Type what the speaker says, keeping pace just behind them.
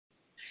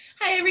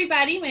Hi,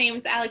 everybody. My name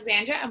is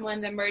Alexandra. I'm one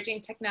of the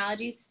emerging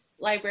technologies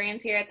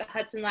librarians here at the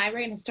Hudson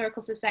Library and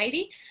Historical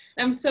Society.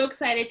 And I'm so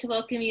excited to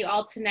welcome you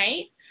all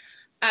tonight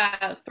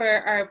for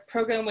our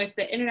program with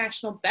the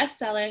international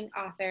best-selling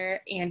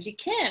author, Angie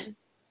Kim.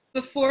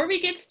 Before we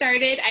get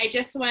started, I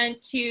just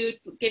want to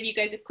give you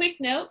guys a quick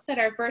note that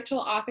our virtual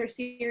author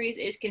series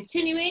is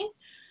continuing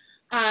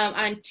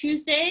on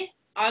Tuesday,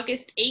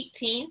 August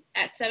 18th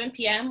at 7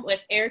 p.m.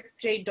 with Eric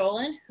J.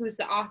 Dolan, who's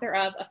the author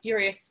of A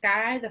Furious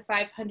Sky, the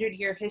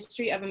 500-year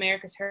history of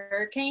America's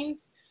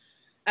hurricanes.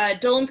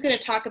 Dolan's going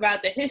to talk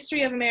about the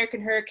history of American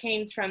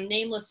hurricanes from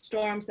nameless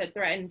storms that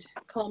threatened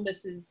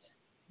Columbus's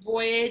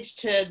voyage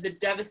to the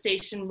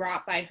devastation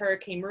wrought by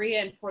Hurricane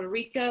Maria in Puerto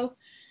Rico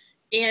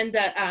and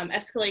the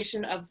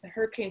escalation of the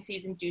hurricane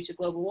season due to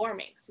global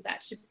warming. So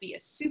that should be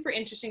a super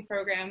interesting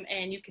program,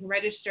 and you can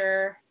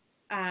register.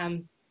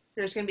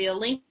 There's going to be a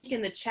link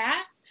in the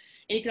chat,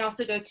 and you can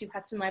also go to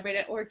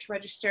hudsonlibrary.org to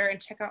register and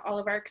check out all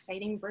of our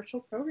exciting virtual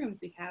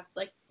programs we have,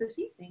 like this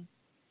evening.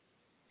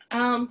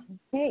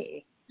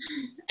 Hey.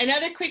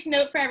 Another quick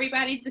note for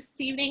everybody this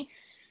evening,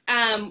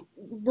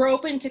 we're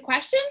open to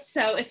questions,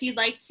 so if you'd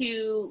like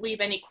to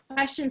leave any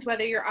questions,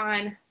 whether you're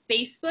on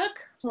Facebook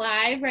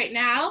Live right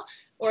now,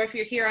 or if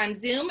you're here on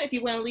Zoom, if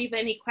you want to leave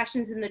any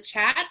questions in the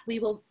chat, we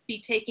will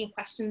be taking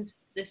questions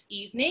this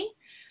evening.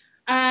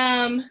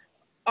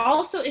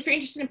 Also, if you're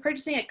interested in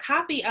purchasing a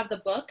copy of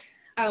the book,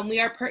 we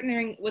are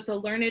partnering with the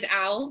Learned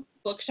Owl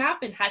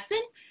bookshop in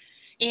Hudson,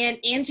 and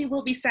Angie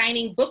will be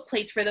signing book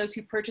plates for those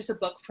who purchase a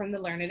book from the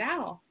Learned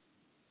Owl.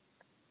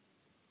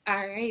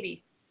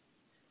 Alrighty.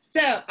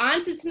 So,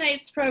 on to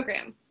tonight's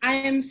program. I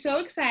am so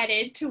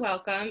excited to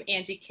welcome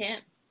Angie Kim.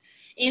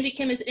 Angie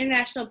Kim is an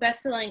international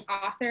best-selling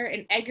author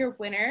and Edgar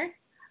winner,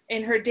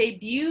 and her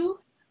debut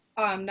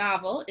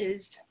novel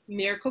is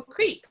Miracle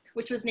Creek,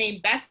 which was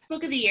named Best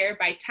Book of the Year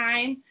by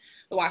Time,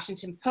 The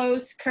Washington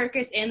Post,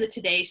 Kirkus, and The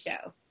Today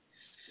Show.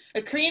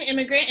 A Korean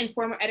immigrant and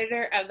former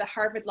editor of the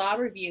Harvard Law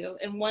Review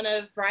and one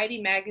of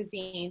Variety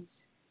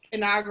Magazine's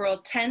inaugural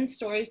 10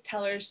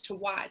 Storytellers to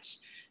Watch,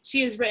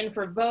 she has written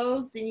for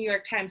Vogue, the New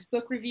York Times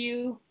Book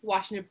Review,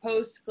 Washington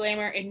Post,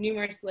 Glamour, and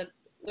numerous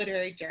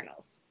literary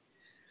journals.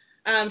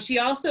 She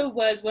also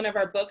was one of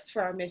our books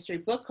for our Mystery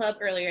Book Club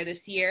earlier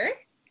this year,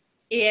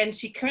 and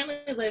she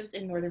currently lives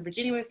in Northern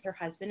Virginia with her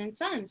husband and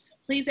sons.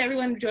 Please,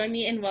 everyone, join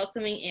me in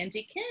welcoming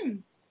Angie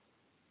Kim.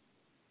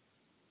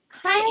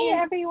 Hi,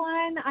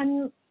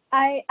 everyone.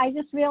 I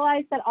just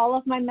realized that all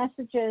of my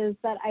messages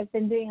that I've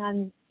been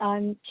doing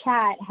on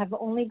chat have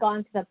only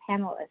gone to the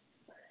panelists.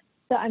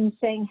 So I'm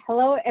saying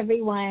hello,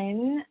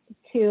 everyone,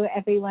 to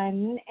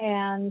everyone,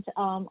 and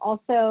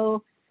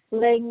also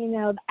letting you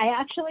know, I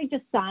actually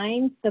just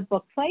signed the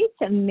book plates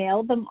and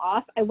mailed them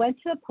off. I went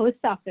to the post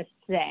office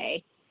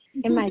today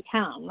in my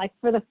town, like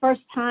for the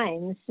first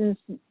time since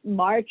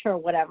March or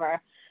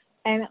whatever,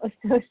 and it was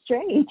so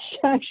strange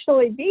to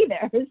actually be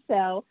there.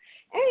 So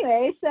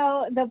anyway,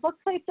 so the book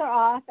plates are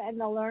off, and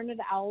the Learned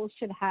Owl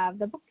should have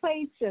the book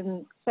plates,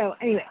 and so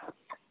anyway,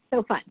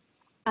 so fun.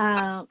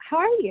 How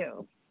are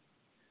you?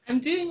 I'm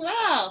doing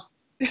well.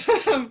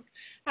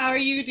 How are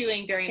you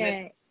doing during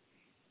this?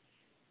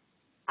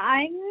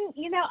 I'm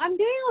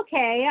doing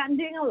okay. I'm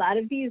doing a lot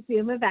of these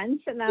Zoom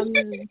events, and I'm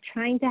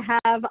trying to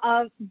have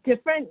a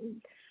different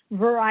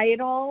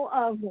varietal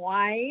of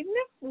wine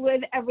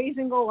with every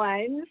single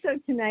one. So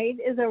tonight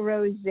is a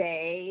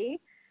rosé,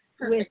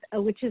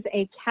 which is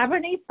a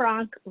Cabernet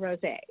Franc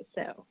rosé.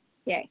 So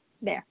yay,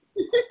 there.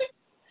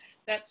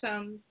 That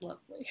sounds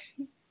lovely.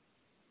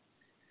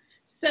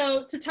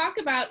 So to talk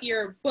about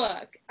your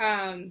book,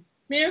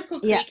 Miracle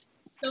Creek,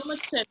 so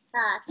much to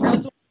unpack. I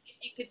was wondering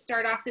if you could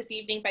start off this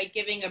evening by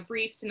giving a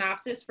brief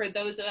synopsis for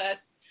those of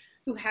us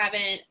who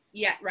haven't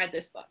yet read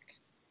this book.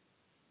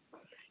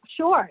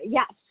 Sure,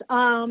 yes.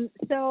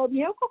 So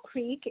Miracle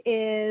Creek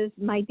is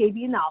my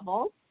debut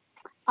novel.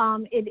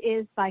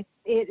 It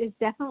is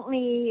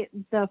definitely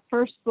the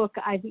first book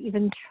I've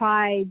even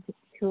tried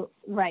to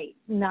write,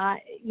 not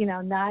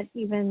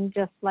even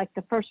just like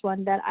the first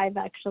one that I've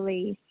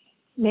actually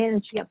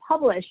managed to get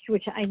published,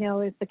 which I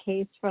know is the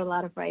case for a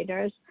lot of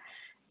writers.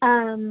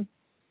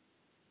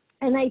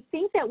 And I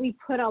think that we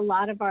put a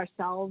lot of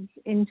ourselves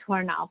into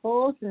our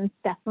novels, and it's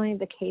definitely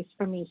the case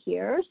for me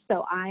here.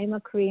 So I'm a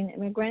Korean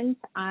immigrant.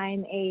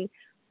 I'm a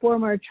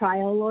former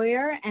trial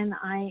lawyer, and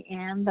I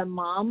am the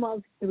mom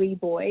of 3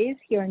 boys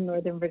here in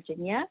Northern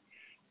Virginia.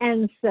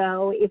 And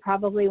so it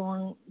probably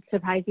won't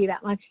surprise you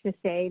that much to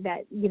say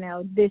that,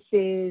 this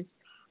is,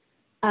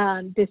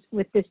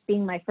 with this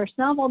being my first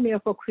novel,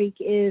 Miracle Creek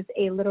is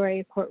a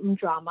literary courtroom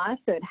drama.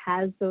 So it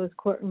has those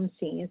courtroom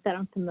scenes that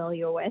I'm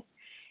familiar with.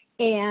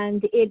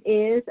 And it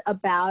is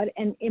about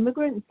an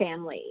immigrant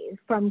family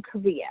from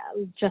Korea,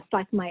 just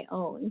like my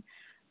own,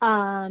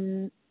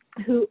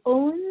 who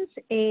owns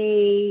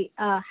a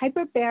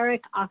hyperbaric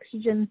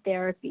oxygen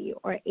therapy,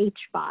 or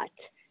HBOT,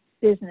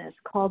 business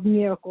called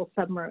Miracle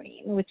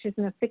Submarine, which is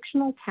in a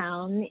fictional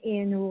town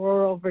in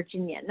rural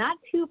Virginia, not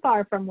too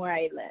far from where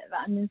I live.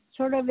 I'm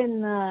sort of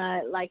in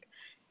the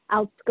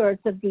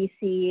outskirts of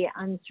DC,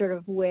 on sort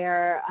of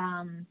where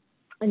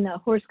in the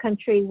horse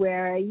country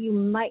where you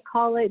might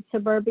call it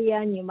suburbia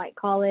and you might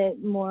call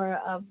it more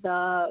of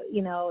the,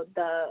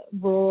 the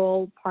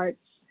rural parts.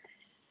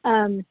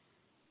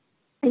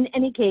 In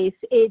any case,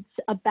 it's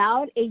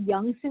about a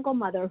young single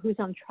mother who's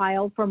on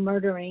trial for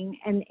murdering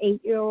an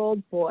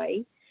 8-year-old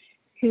boy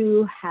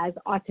who has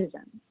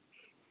autism.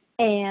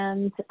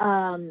 And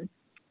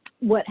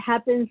what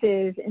happens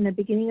is, in the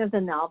beginning of the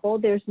novel,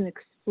 there's an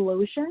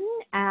explosion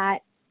at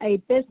a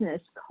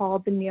business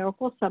called the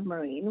Miracle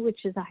Submarine,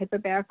 which is a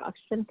hyperbaric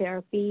oxygen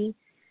therapy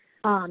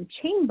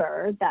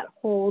chamber that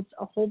holds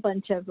a whole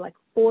bunch of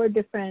 4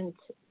 different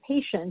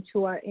patients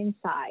who are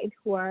inside,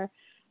 who are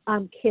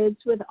kids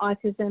with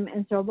autism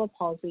and cerebral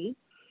palsy.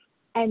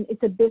 And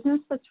it's a business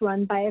that's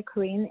run by a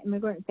Korean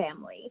immigrant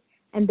family.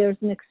 And there's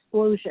an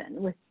explosion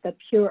with the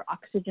pure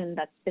oxygen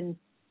that's been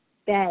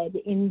fed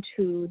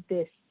into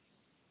this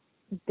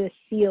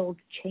sealed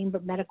chamber,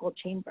 medical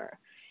chamber.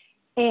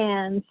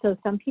 And so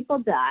some people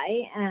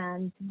die,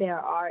 and there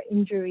are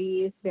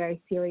injuries,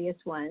 very serious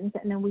ones.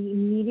 And then we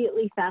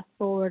immediately fast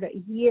forward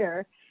a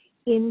year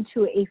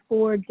into a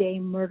 4-day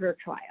murder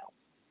trial.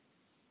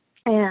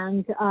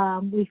 And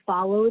we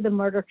follow the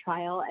murder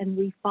trial, and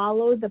we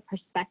follow the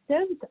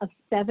perspectives of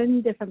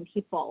 7 different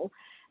people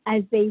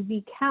as they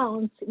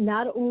recount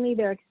not only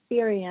their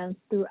experience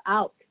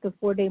throughout the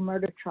 4-day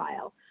murder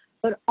trial,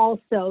 but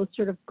also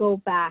sort of go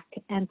back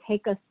and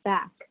take us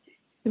back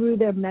through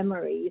their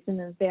memories in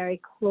a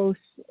very close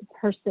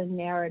person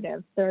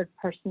narrative,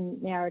 3rd-person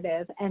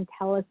narrative, and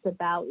tell us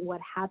about what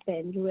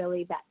happened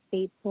really that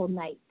fateful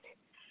night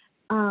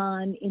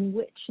in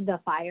which the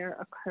fire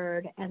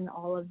occurred and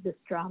all of this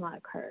drama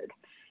occurred.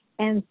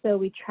 And so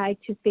we try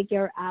to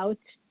figure out,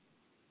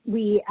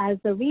 we as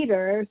the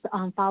readers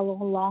follow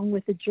along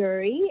with the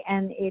jury,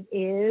 and it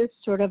is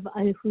sort of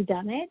a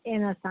whodunit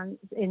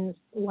in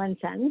one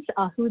sense,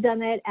 a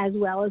whodunit as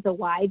well as a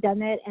why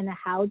done it and a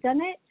how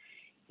done it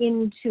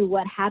into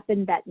what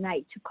happened that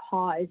night to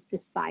cause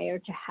this fire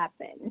to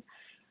happen.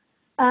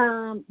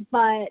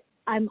 But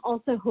I'm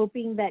also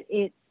hoping that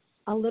it's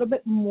a little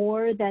bit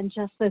more than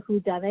just the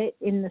whodunit,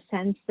 in the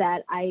sense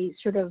that I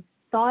sort of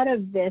thought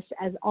of this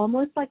as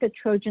almost like a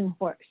Trojan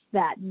horse,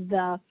 that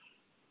the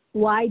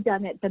why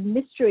done it, the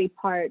mystery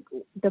part,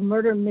 the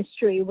murder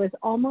mystery, was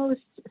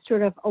almost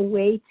sort of a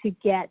way to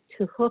get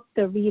to hook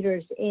the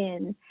readers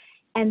in.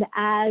 And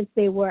as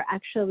they were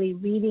actually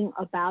reading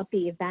about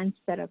the events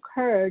that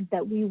occurred,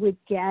 that we would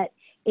get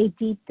a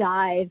deep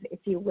dive, if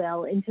you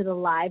will, into the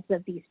lives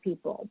of these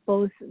people,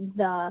 both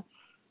the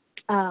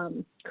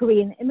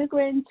Korean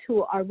immigrants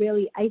who are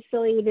really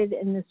isolated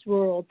in this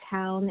rural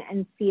town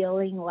and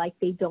feeling like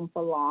they don't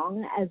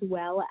belong, as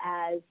well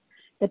as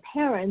the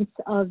parents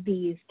of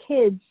these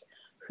kids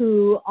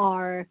who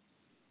are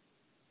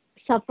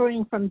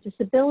suffering from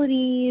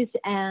disabilities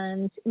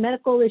and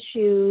medical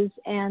issues,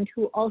 and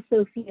who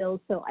also feel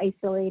so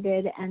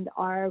isolated and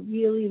are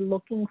really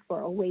looking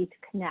for a way to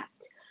connect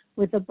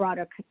with the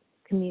broader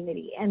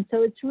community. And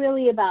so it's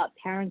really about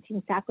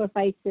parenting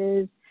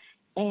sacrifices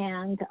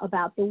and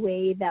about the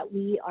way that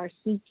we are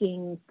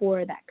seeking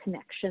for that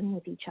connection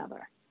with each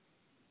other.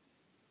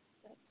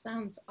 That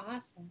sounds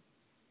awesome.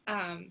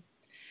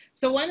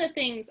 So one of the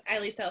things,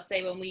 at least I'll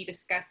say, when we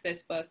discussed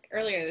this book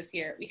earlier this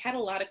year, we had a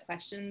lot of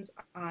questions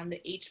on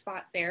the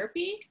HBOT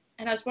therapy.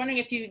 And I was wondering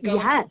if you could go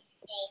into,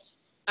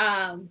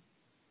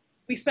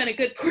 we spent a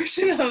good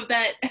portion of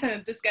that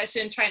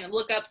discussion trying to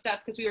look up stuff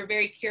because we were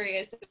very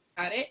curious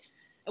about it.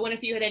 I wonder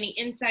if you had any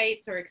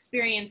insights or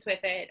experience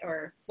with it,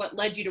 or what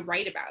led you to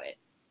write about it.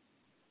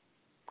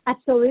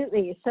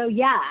 Absolutely. So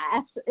yeah,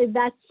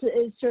 that's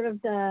sort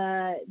of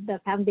the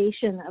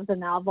foundation of the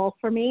novel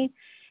for me.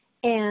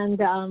 And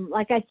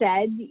like I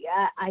said,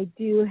 I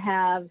do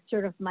have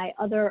sort of my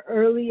other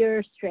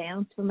earlier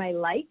strands for my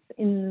life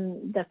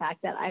in the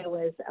fact that I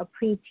was a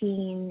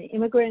preteen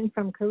immigrant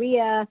from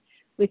Korea,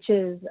 which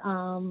is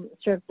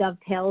sort of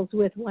dovetails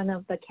with one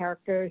of the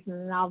characters in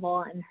the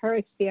novel and her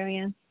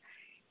experience.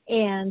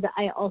 And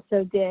I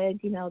also did,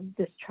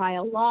 this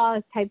trial law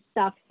type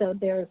stuff. So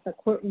there's the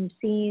courtroom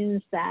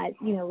scenes that,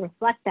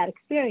 reflect that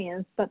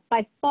experience. But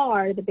by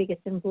far, the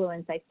biggest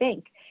influence, I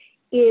think,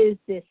 is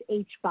this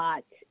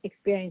HBOT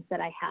experience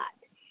that I had.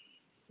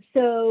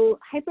 So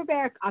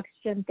hyperbaric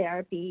oxygen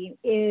therapy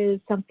is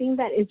something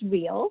that is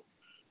real.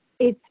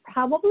 It's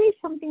probably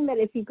something that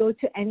if you go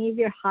to any of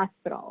your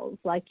hospitals,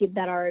 like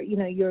that are,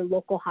 your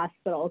local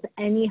hospitals,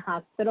 any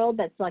hospital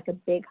that's like a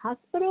big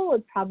hospital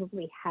would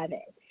probably have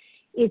it.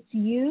 It's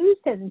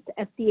used and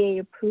it's FDA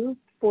approved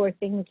for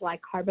things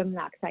like carbon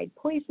monoxide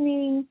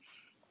poisoning,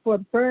 for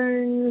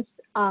burns,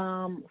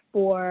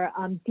 for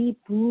deep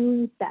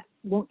wounds that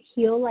won't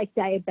heal, like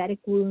diabetic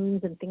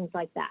wounds and things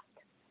like that.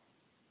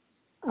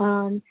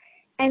 And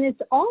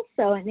it's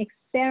also an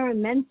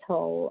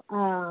experimental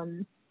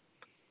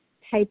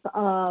type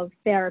of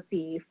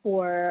therapy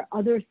for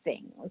other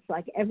things,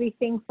 like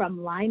everything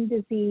from Lyme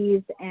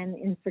disease and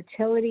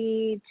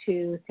infertility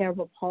to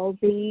cerebral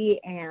palsy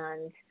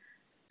and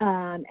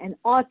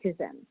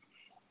autism.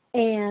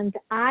 And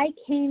I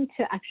came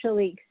to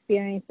actually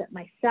experience it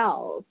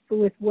myself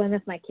with one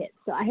of my kids.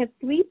 So I have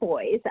 3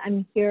 boys.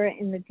 I'm here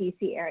in the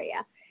DC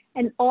area,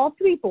 and all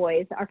 3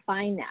 boys are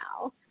fine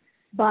now.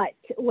 But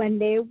when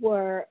they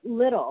were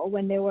little,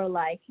 when they were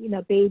like, you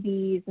know,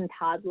 babies and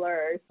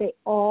toddlers, they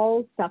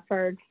all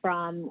suffered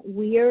from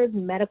weird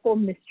medical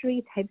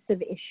mystery types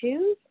of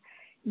issues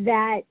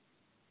that,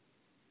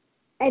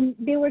 and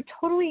they were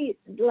totally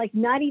like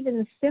not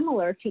even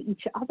similar to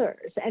each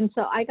other's. And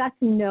so I got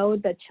to know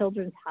the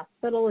Children's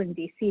Hospital in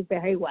DC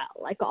very well,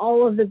 like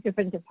all of the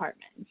different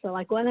departments. So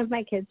like one of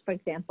my kids, for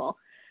example,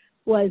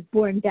 was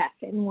born deaf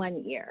in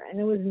one ear, and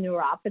it was a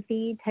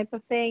neuropathy type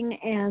of thing.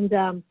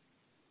 And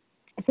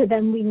so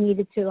then we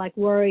needed to like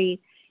worry,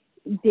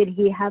 did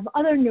he have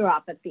other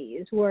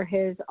neuropathies? Were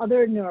his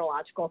other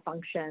neurological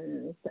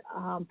functions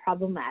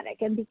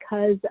problematic? And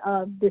because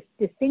of this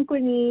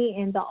dyssynchrony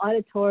in the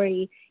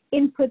auditory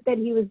input that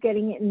he was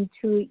getting in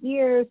 2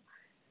 ears,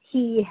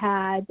 he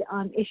had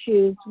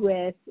issues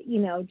with,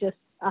 you know, just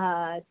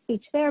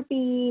speech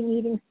therapy,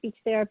 needing speech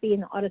therapy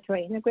and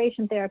auditory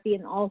integration therapy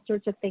and all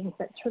sorts of things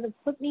that sort of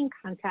put me in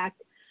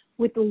contact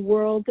with the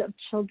world of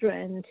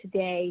children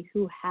today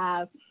who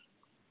have,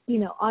 you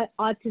know,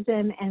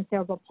 autism and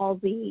cerebral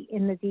palsy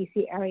in the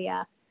DC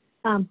area,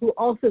 who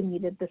also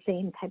needed the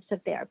same types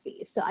of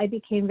therapies. So I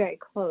became very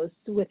close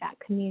with that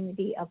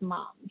community of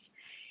moms.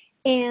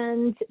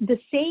 And the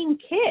same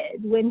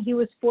kid, when he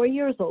was 4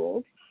 years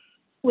old,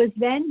 was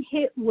then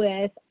hit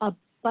with a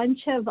bunch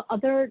of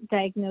other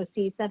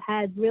diagnoses that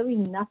had really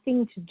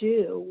nothing to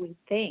do, we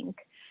think,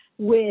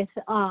 with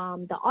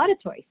the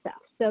auditory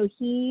stuff. So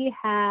he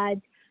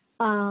had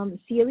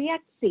celiac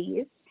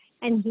disease,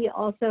 and he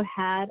also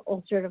had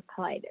ulcerative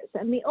colitis.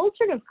 And the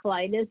ulcerative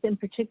colitis in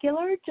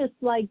particular just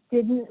like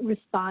didn't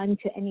respond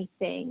to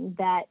anything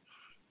that,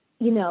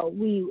 you know,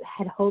 we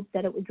had hoped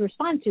that it would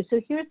respond to. So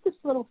here's this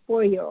little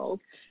 4-year-old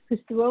who's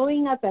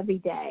throwing up every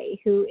day,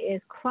 who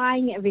is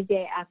crying every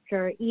day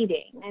after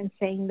eating and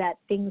saying that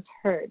things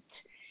hurt.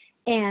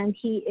 And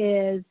he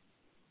is,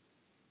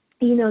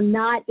 you know,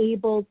 not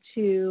able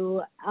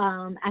to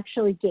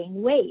actually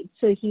gain weight.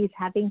 So he's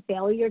having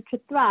failure to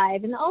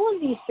thrive and all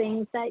of these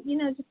things that, you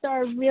know, just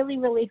are really,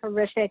 really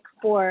horrific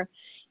for,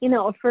 you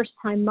know, a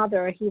first-time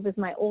mother. He was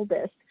my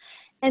oldest.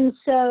 And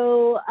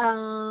so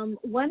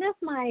one of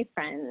my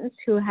friends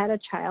who had a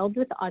child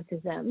with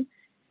autism,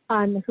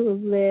 who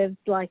lived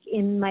like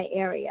in my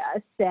area,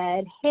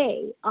 said,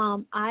 hey,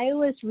 I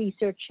was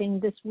researching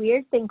this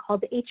weird thing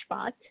called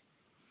HBOT.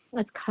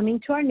 It's coming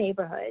to our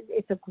neighborhood.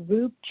 It's a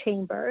group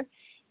chamber.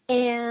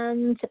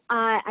 And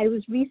I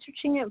was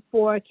researching it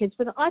for kids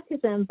with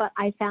autism, but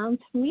I found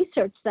some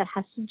research that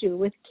has to do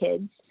with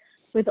kids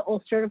with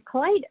ulcerative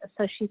colitis.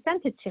 So she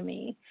sent it to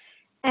me.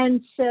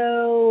 And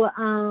so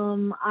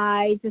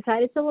I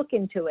decided to look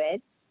into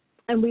it.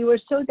 And we were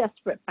so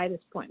desperate by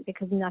this point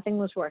because nothing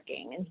was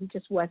working and he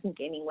just wasn't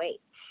gaining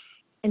weight.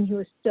 And he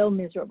was so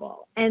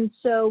miserable. And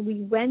so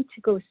we went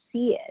to go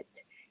see it.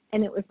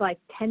 And it was like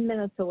 10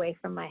 minutes away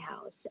from my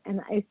house.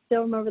 And I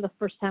still remember the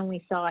first time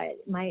we saw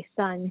it, my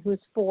son, who's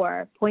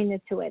 4,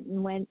 pointed to it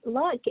and went,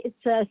 look,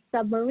 it's a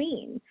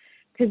submarine.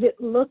 Because it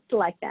looked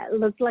like that. It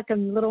looked like a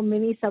little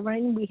mini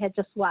submarine. We had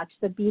just watched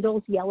the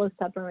Beatles' Yellow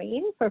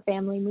Submarine for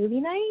family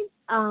movie night.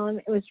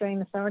 It was during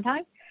the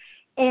summertime.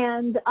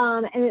 And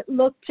it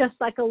looked just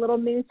like a little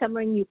mini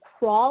submarine. You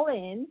crawl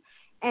in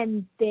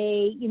and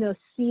they, you know,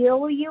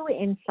 seal you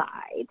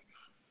inside.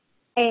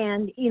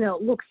 And, you know,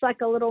 looks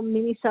like a little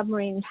mini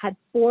submarine. Had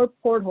 4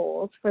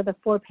 portholes for the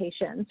 4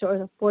 patients or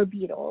the 4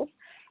 beetles.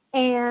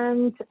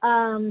 And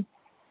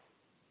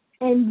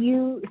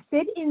you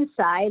sit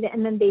inside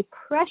and then they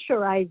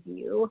pressurize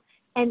you.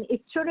 And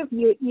it's sort of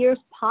your ears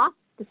pop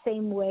the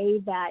same way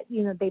that,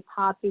 you know, they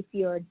pop if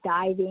you're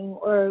diving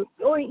or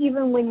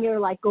even when you're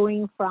like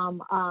going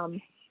from,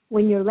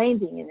 when you're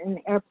landing in an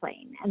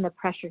airplane and the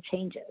pressure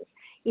changes.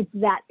 It's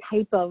that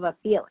type of a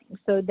feeling.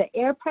 So the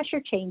air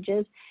pressure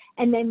changes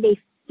and then they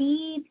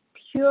feed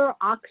pure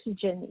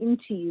oxygen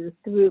into you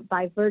through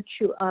by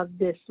virtue of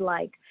this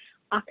like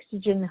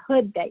oxygen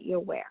hood that you're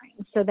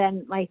wearing. So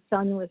then my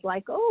son was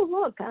like, oh,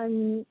 look,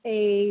 I'm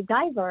a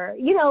diver.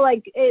 You know,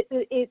 like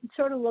it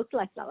sort of looked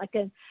like that, like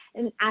an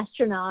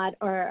astronaut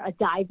or a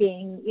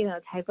diving, you know,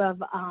 type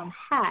of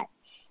hat.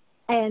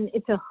 And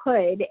it's a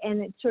hood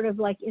and it sort of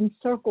like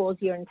encircles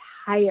your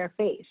entire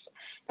face.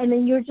 And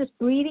then you're just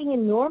breathing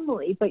in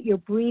normally, but you're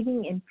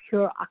breathing in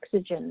pure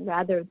oxygen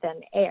rather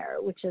than air,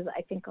 which is,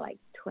 I think, like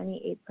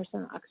 28%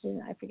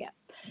 oxygen, I forget,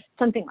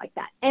 something like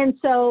that. And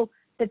so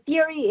the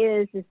theory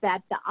is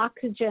that the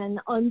oxygen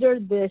under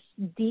this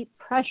deep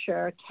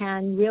pressure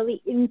can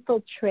really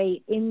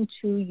infiltrate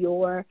into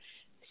your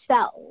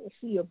cells,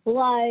 your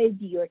blood,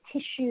 your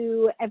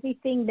tissue,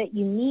 everything that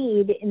you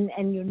need,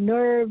 and your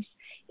nerves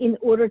in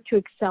order to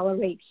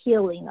accelerate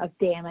healing of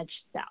damaged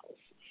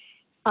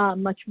cells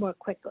much more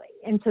quickly.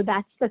 And so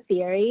that's the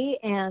theory.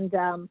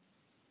 And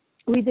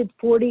we did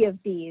 40 of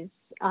these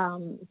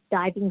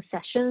diving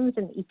sessions,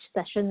 and each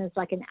session is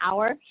like an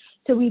hour.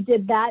 So we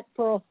did that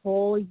for a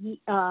whole,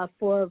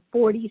 for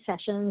 40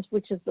 sessions,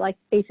 which is like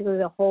basically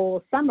the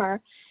whole summer.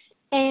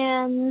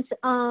 And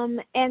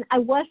I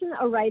wasn't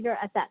a writer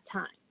at that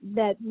time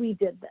that we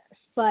did this,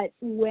 but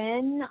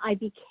when I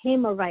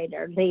became a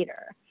writer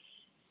later,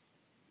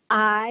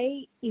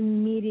 I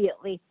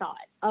immediately thought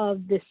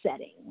of the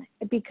setting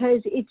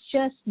because it's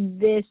just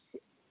this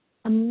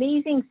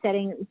amazing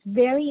setting. It's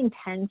very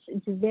intense.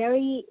 It's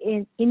very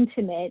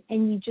intimate,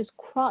 and you just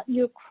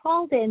you're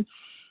crawled in.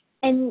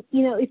 And,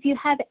 you know, if you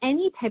have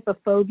any type of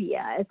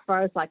phobia, as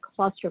far as like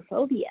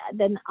claustrophobia,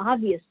 then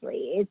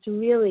obviously it's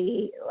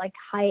really like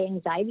high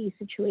anxiety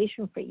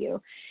situation for you.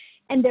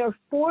 And there are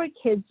 4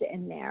 kids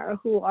in there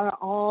who are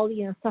all,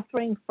 you know,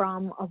 suffering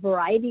from a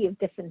variety of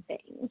different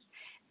things,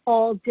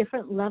 all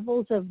different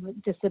levels of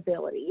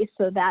disability.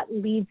 So that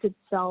leads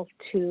itself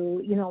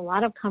to, you know, a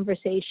lot of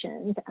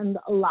conversations and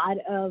a lot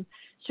of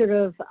sort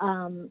of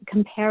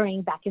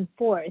comparing back and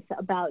forth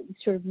about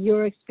sort of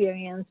your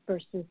experience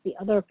versus the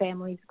other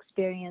family's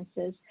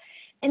experiences.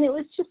 And it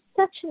was just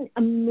such an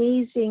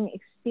amazing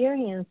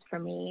experience for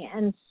me.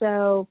 And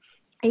so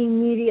I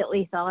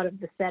immediately thought of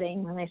the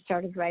setting when I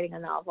started writing a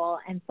novel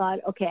and thought,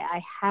 okay,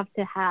 I have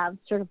to have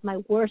sort of my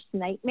worst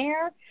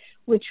nightmare,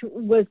 which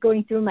was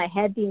going through my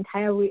head the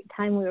entire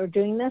time we were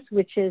doing this,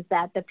 which is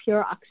that the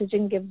pure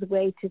oxygen gives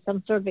way to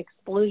some sort of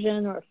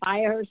explosion or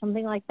fire or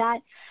something like that.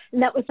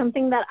 And that was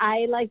something that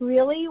I like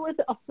really was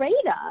afraid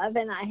of.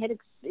 And I had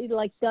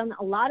like done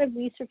a lot of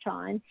research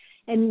on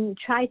and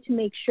tried to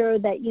make sure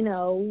that, you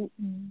know,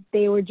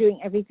 they were doing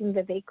everything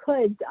that they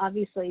could,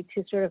 obviously,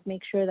 to sort of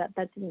make sure that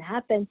that didn't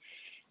happen.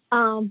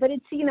 But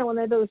it's, you know, one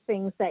of those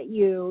things that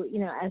you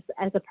know,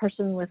 as a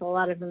person with a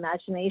lot of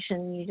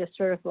imagination, you just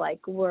sort of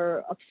like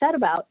were upset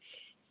about.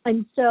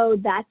 And so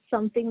that's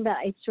something that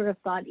I sort of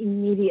thought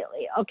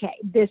immediately, okay,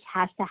 this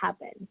has to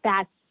happen.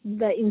 That's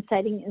the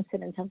inciting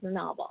incident of the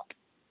novel.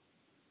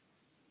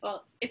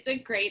 Well, it's a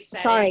great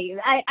setting. Sorry,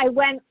 I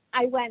went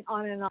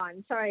on and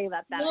on. Sorry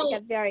about that. No. I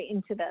got very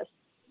into this.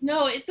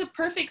 No, it's a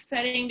perfect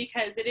setting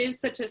because it is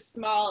such a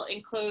small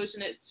enclosed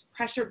and it's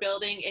pressure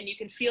building, and you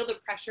can feel the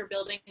pressure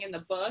building in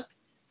the book.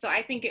 So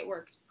I think it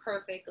works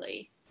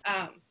perfectly.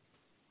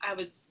 I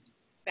was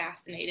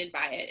fascinated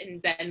by it,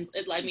 and then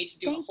it led me to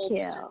do a whole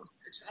bunch of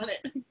research on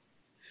it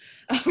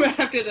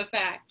after the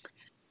fact.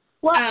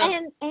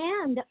 Well,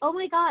 and oh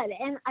my God,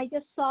 and I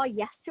just saw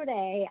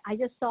yesterday,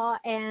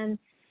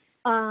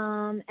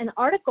 an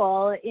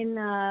article in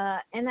the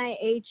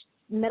NIH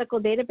medical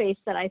database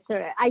that I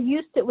started. I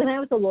used to, when I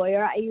was a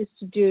lawyer, I used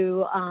to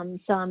do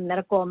some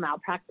medical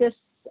malpractice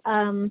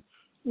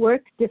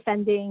work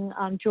defending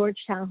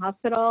Georgetown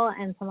Hospital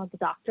and some of the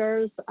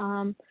doctors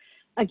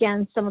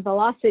against some of the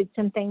lawsuits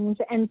and things.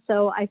 And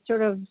so I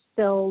sort of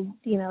still,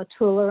 you know,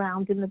 tool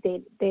around in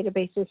the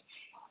databases.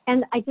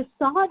 And I just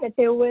saw that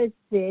there was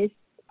this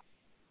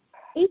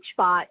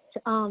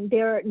HBOT.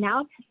 They're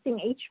now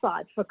testing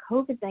HBOT for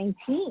COVID-19,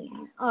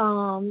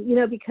 you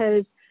know,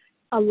 because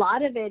a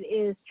lot of it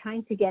is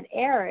trying to get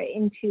air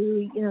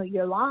into, you know,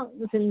 your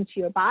lungs and into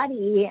your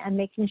body and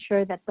making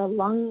sure that the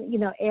lung, you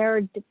know,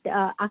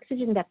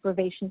 oxygen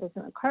deprivation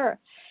doesn't occur.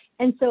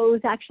 And so it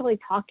was actually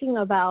talking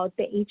about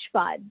the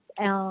HBOT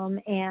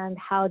and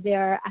how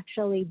they're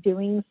actually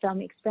doing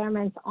some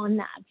experiments on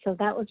that. So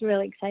that was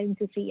really exciting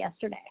to see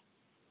yesterday.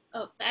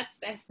 Oh, that's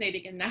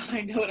fascinating. And now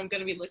I know what I'm going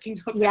to be looking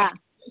up. Yeah,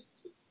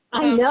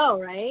 I know,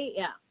 right?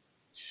 Yeah.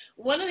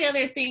 One of the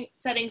other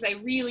settings I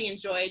really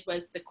enjoyed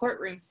was the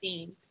courtroom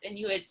scenes. And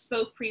you had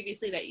spoke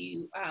previously that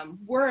you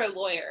were a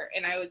lawyer.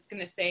 And I was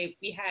going to say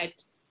we had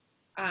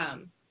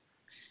some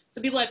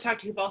people I've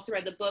talked to who've also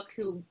read the book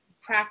who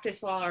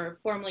practice law or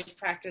formally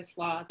practice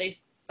law. They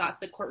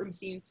thought the courtroom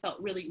scenes felt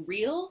really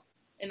real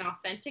and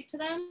authentic to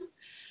them.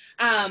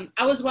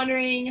 I was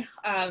wondering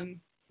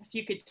if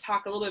you could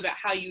talk a little bit about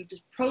how you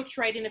approach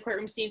writing the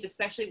courtroom scenes,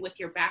 especially with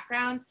your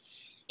background,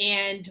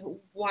 and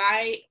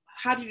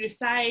how did you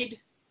decide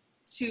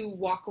to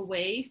walk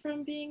away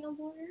from being a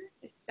lawyer,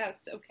 if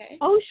that's okay?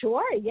 Oh,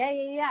 sure. Yeah.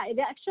 It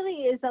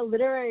actually is a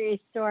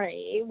literary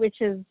story, which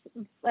is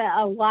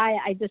why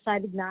I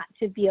decided not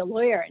to be a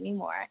lawyer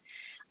anymore.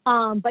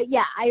 But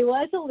yeah, I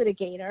was a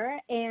litigator,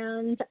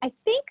 and I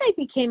think I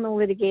became a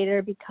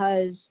litigator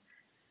because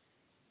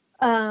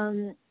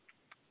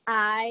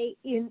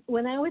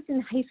when I was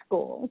in high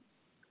school,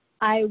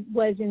 I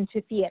was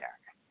into theater.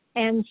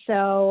 And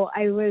so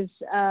I was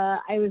a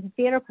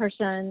theater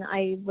person.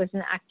 I was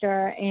an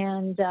actor,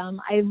 and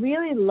I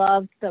really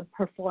loved the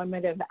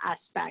performative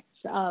aspects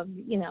of,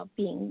 you know,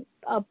 being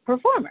a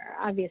performer,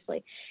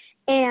 obviously.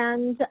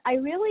 And I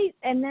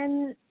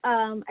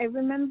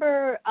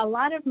remember a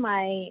lot of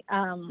my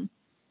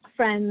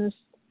friends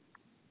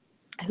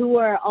who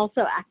were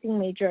also acting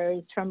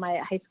majors from my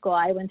high school.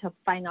 I went to a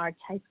fine arts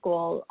high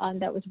school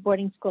that was a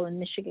boarding school in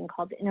Michigan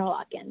called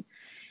Interlochen.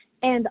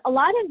 And a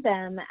lot of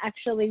them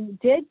actually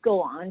did go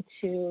on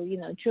to, you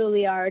know,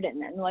 Juilliard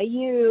and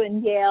NYU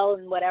and Yale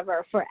and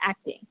whatever for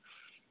acting.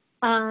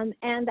 And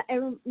I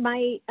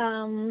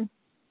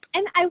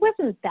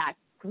wasn't that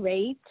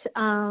great.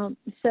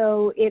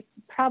 So it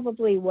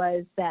probably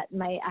was that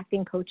my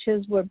acting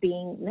coaches were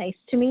being nice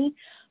to me,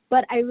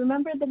 but I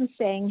remember them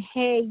saying,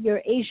 hey,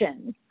 you're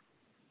Asian.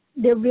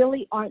 There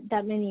really aren't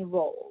that many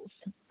roles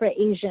for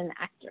Asian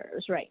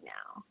actors right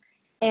now.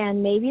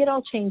 And maybe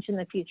it'll change in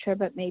the future,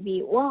 but maybe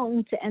it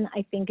won't. And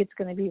I think it's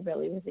going to be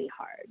really, really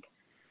hard.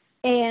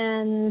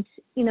 And,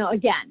 you know,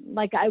 again,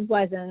 like I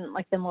wasn't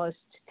like the most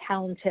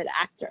talented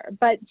actor,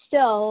 but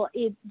still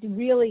it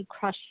really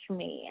crushed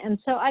me. And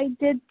so I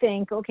did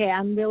think, okay,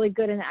 I'm really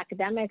good in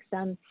academics.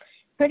 I'm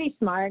pretty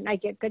smart and I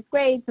get good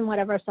grades and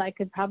whatever. So I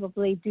could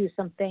probably do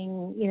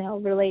something, you know,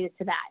 related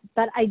to that.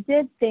 But I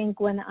did think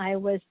when I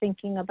was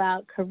thinking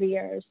about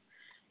careers,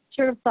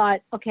 sort of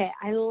thought, okay,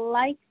 I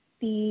like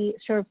the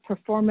sort of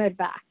performative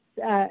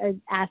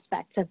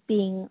aspects of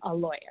being a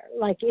lawyer.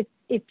 Like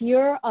if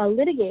you're a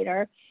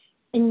litigator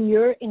and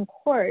you're in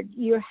court,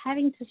 you're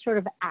having to sort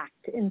of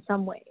act in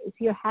some ways.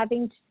 You're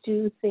having to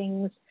do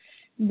things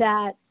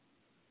that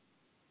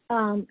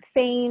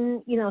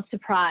feign, you know,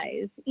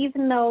 surprise,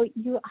 even though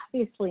you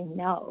obviously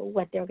know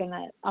what they're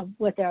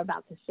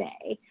about to say.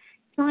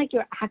 It's not like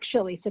you're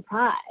actually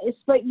surprised,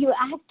 but you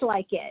act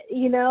like it,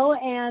 you know,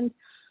 and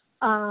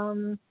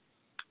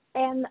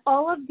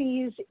all of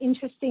these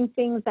interesting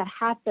things that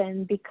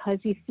happen because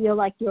you feel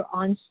like you're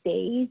on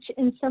stage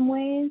in some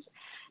ways.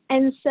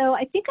 And so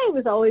I think I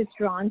was always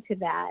drawn to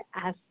that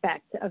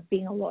aspect of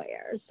being a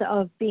lawyer, so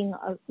of being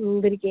a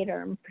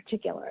litigator in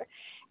particular.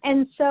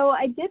 And so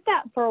I did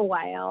that for a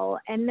while,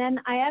 and then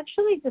I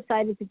actually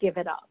decided to give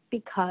it up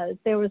because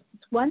there was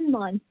this 1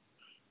 month,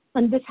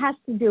 and this has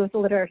to do with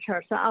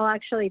literature, so I'll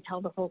actually tell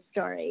the whole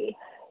story.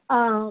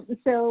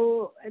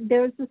 So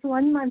there was this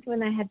 1 month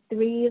when I had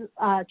 3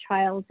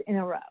 trials in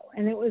a row,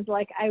 and it was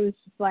like I was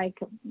just like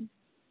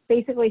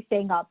basically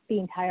staying up the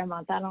entire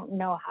month. I don't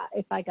know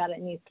if I got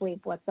any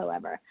sleep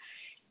whatsoever.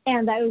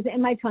 And I was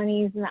in my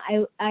 20s, and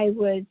I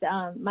was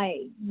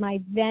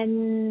my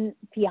then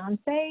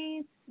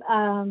fiance,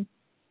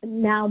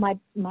 now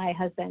my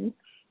husband,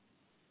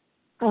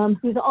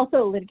 who's also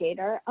a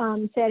litigator,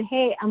 said,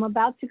 hey, I'm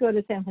about to go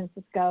to San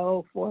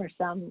Francisco for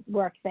some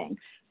work thing.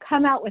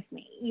 Come out with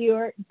me.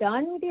 You're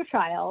done with your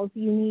trials.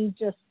 You need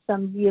just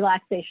some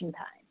relaxation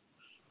time.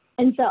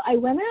 And so I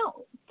went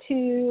out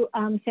to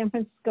San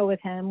Francisco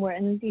with him. We're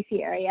in the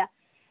DC area.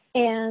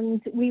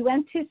 And we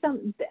went to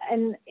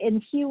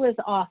and he was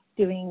off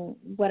doing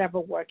whatever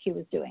work he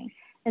was doing.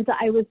 And so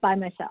I was by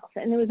myself,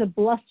 and it was a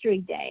blustery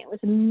day. It was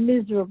a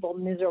miserable,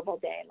 miserable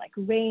day, like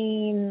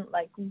rain,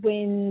 like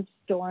wind,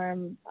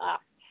 storm.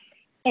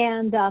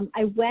 And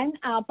I went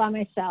out by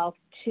myself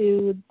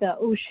to the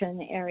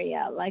ocean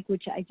area, like,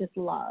 which I just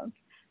love.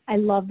 I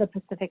love the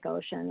Pacific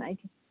Ocean. I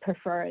just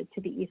prefer it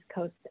to the East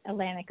Coast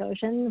Atlantic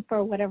Ocean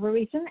for whatever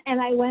reason.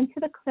 And I went to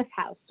the Cliff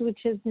House,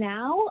 which is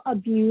now a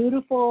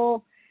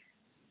beautiful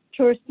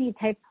touristy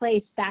type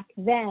place. Back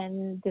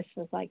then, this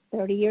was like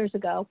 30 years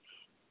ago,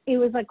 it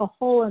was like a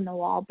hole in the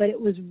wall, but it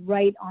was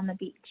right on the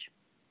beach.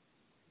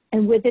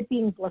 And with it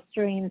being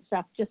blistering and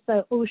stuff, just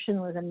the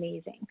ocean was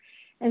amazing.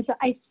 And so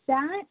I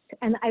sat,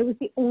 and I was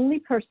the only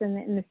person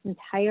in this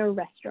entire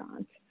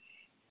restaurant.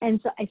 And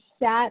so I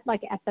sat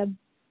like at the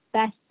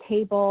best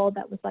table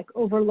that was like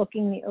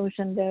overlooking the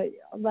ocean,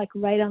 like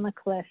right on the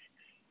cliff.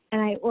 And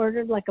I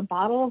ordered like a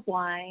bottle of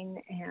wine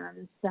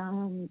and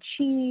some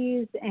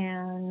cheese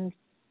and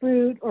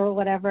fruit or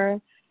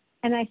whatever.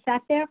 And I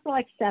sat there for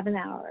like 7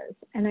 hours,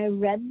 and I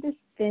read this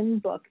thin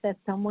book that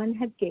someone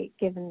had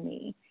given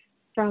me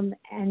from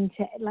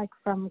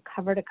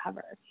cover to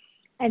cover.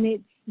 And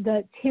it's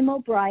the Tim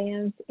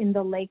O'Brien's In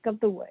the Lake of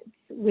the Woods,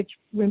 which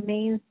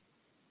remains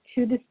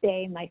to this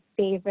day my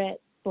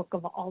favorite book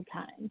of all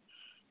time.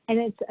 And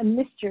it's a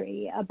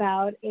mystery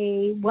about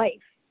a wife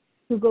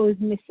who goes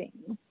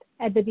missing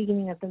at the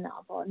beginning of the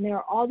novel. And there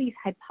are all these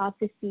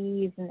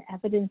hypotheses and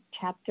evidence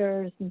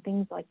chapters and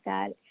things like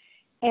that.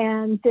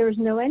 And there's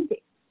no ending.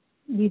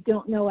 You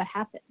don't know what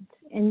happened,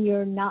 and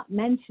you're not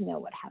meant to know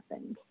what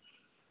happened.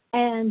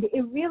 And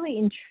it really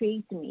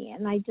intrigued me,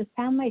 and I just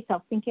found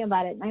myself thinking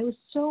about it, and I was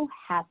so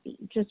happy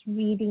just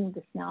reading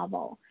this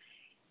novel.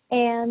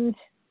 And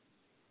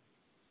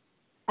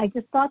I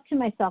just thought to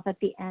myself at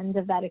the end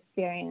of that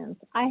experience,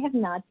 I have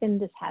not been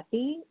this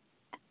happy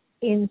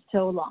in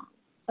so long,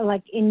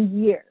 like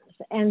in years.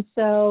 And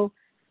so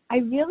I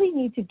really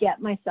need to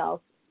get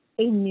myself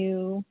a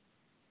new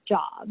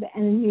job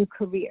and a new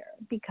career,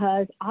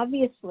 because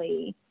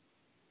obviously,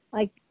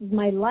 like,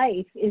 my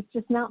life is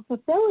just not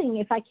fulfilling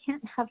if I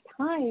can't have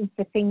time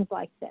for things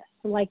like this,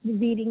 like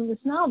reading this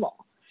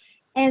novel.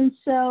 And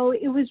so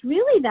it was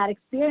really that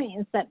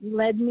experience that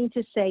led me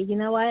to say, you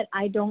know what,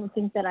 I don't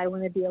think that I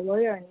want to be a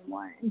lawyer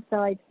anymore. And so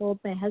I told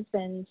my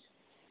husband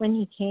when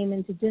he came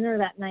into dinner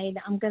that night,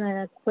 I'm going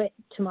to quit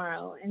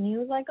tomorrow. And he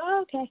was like,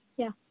 oh, okay,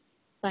 yeah,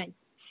 fine.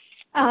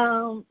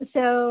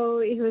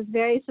 So he was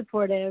very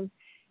supportive.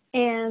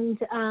 And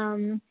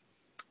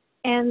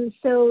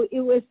so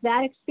it was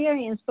that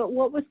experience. But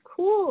what was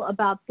cool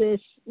about this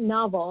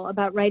novel,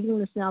 about writing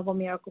this novel,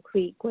 Miracle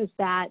Creek, was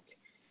that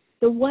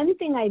the one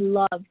thing I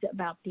loved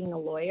about being a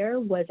lawyer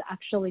was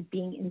actually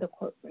being in the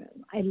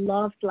courtroom. I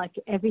loved like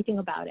everything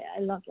about it. I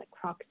loved like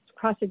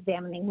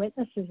cross-examining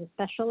witnesses,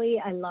 especially.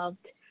 I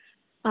loved,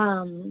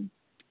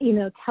 you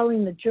know,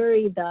 telling the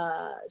jury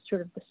the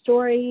sort of the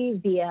story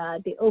via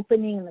the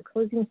opening and the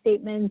closing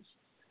statements.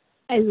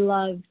 I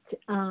loved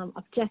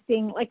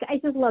objecting. Like, I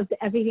just loved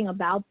everything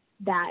about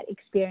that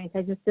experience.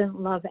 I just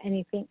didn't love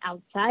anything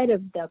outside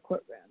of the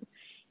courtroom.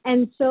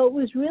 And so it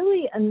was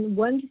really a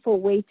wonderful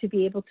way to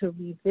be able to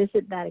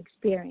revisit that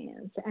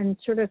experience and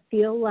sort of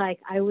feel like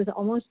I was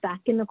almost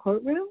back in the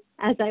courtroom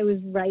as I was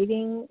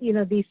writing, you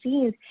know, these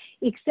scenes,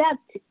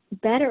 except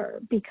better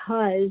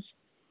because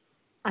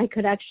I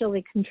could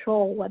actually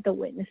control what the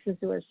witnesses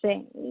were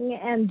saying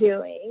and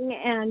doing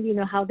and, you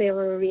know, how they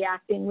were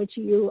reacting, which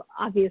you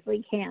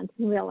obviously can't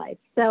in real life.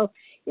 So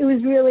it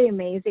was really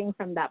amazing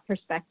from that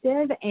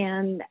perspective.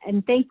 And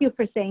thank you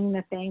for saying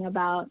the thing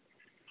about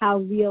how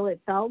real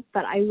it felt,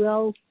 but I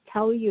will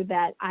tell you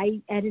that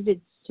I edited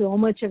so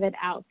much of it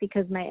out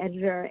because my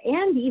editor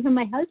and even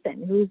my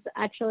husband, who's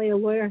actually a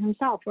lawyer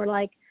himself, were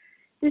like,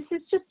 this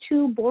is just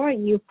too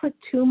boring. You put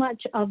too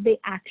much of the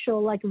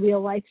actual like real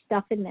life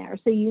stuff in there.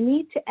 So you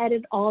need to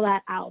edit all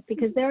that out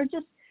because there are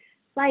just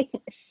like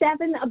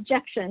 7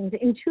 objections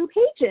in 2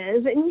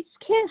 pages and you just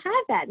can't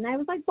have that. And I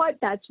was like, what?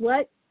 That's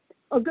what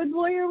a good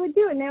lawyer would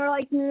do. And they were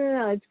like,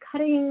 no, it's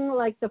cutting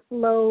like the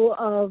flow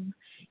of,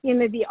 you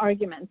know, the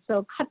argument.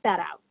 So cut that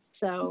out.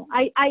 So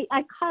I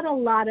cut a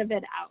lot of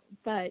it out,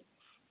 but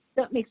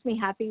that makes me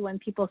happy when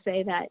people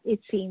say that it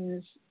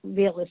seems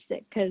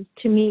realistic, because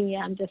to me,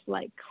 I'm just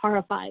like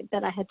horrified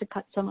that I had to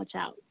cut so much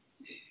out.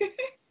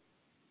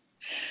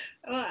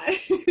 Well,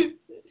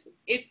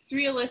 it's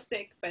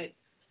realistic, but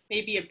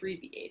maybe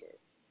abbreviated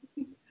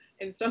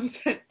in some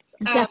sense.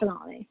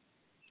 Definitely.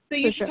 So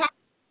you talked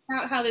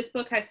about how this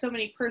book has so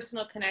many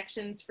personal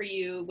connections for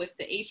you with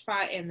the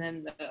HBOT and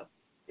then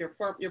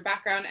your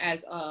background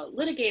as a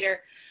litigator.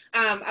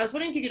 I was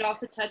wondering if you could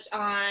also touch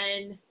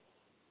on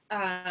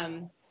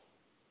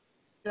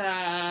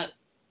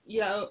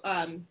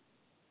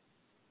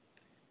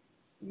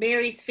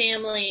Mary's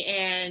family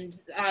and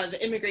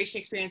the immigration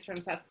experience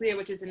from South Korea,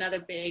 which is another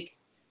big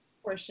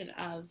portion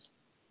of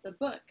the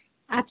book.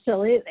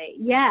 Absolutely.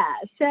 Yeah.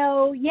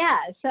 So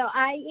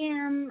I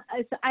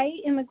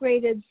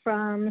immigrated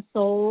from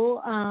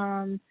Seoul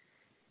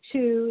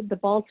to the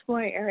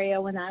Baltimore area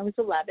when I was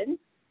 11.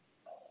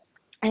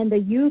 And the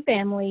Yu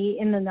family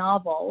in the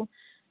novel,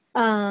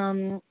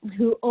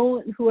 who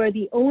are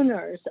the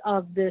owners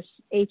of this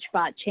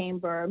HBOT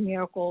chamber,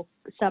 Miracle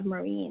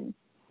Submarine,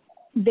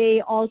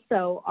 they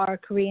also are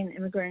Korean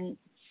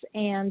immigrants.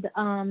 And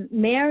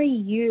Mary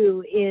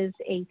Yu is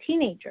a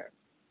teenager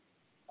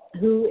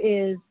who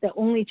is the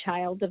only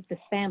child of this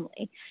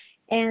family.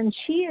 And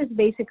she is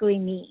basically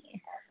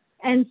me.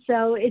 And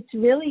so it's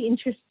really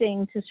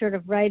interesting to sort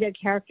of write a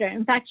character.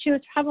 In fact, she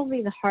was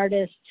probably the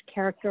hardest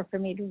character for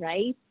me to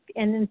write.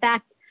 And in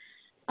fact,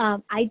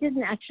 I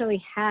didn't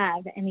actually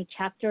have any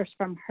chapters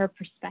from her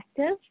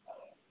perspective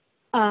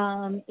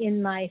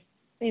in my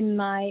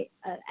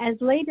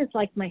as late as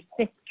like my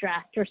 5th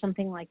draft or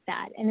something like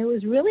that. And it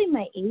was really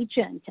my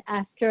agent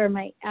after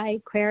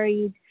I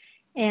queried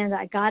and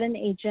I got an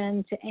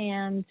agent,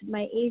 and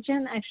my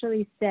agent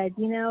actually said,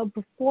 you know,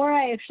 before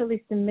I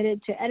actually submit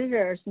it to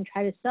editors and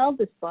try to sell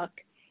this book,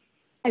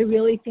 I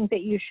really think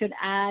that you should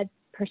add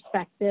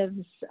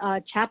perspectives,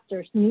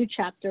 chapters, new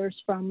chapters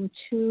from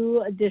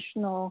 2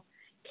 additional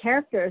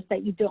characters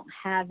that you don't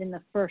have in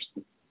the first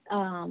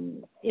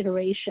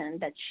iteration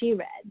that she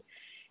read.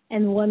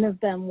 And one of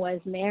them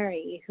was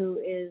Mary, who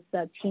is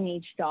the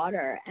teenage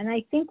daughter. And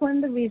I think one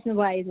of the reasons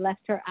why I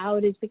left her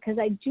out is because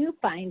I do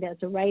find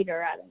as a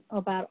writer, I don't know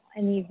about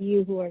any of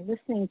you who are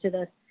listening to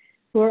this,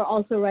 who are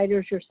also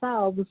writers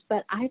yourselves,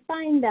 but I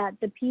find that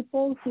the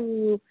people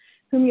whom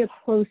you're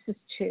closest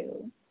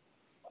to,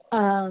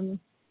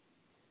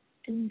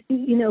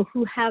 you know,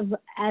 who have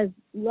as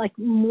like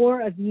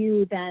more of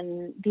you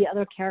than the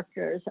other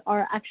characters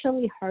are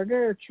actually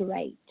harder to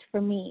write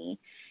for me.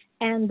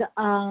 And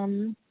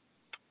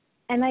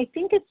I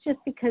think it's just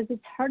because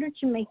it's harder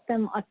to make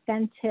them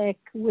authentic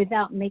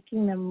without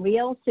making them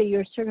real. So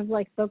you're sort of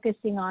like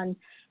focusing on,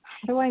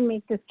 how do I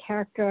make this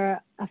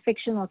character a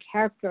fictional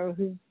character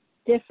who's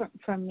different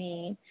from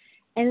me?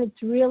 And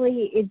it's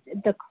really,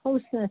 the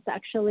closeness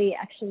actually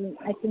I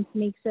think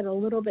makes it a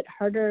little bit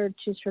harder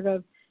to sort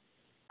of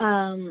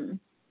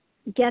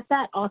get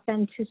that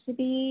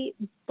authenticity,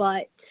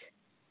 but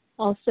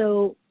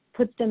also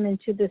put them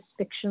into this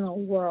fictional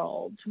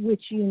world,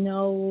 which you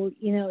know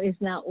is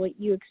not what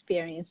you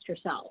experienced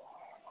yourself.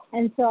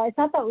 And so I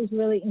thought that was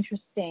really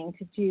interesting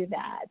to do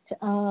that.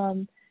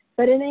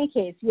 But in any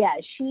case, yeah,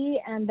 she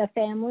and the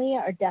family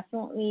are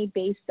definitely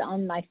based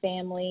on my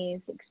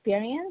family's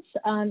experience.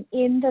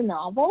 In the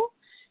novel,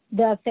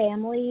 the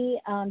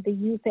family, the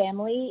Yu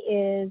family,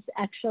 is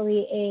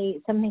actually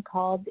something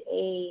called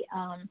a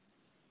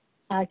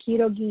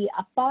Kirogi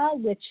Appa,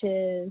 which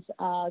is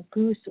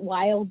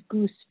wild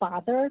goose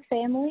father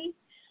family.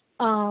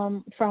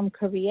 from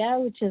Korea,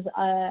 which is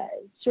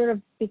sort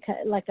of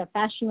like a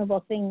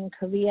fashionable thing in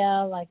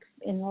Korea, like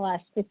in the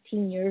last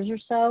 15 years or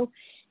so.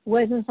 It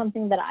wasn't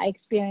something that I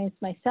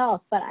experienced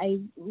myself, but I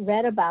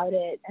read about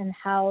it and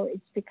how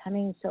it's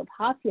becoming so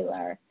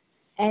popular.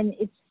 And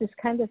it's this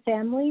kind of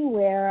family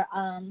where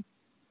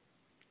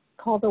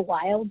called a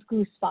wild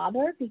goose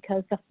father,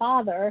 because the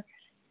father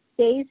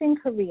stays in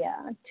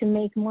Korea to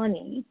make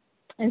money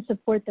and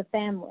support the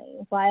family,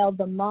 while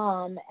the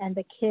mom and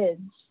the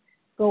kids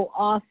go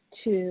off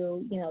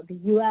to, the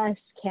US,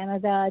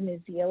 Canada, New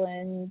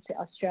Zealand,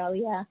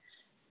 Australia,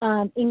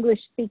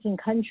 English-speaking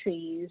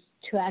countries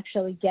to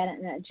actually get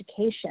an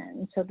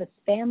education. So the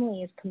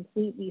family is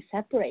completely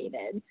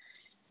separated,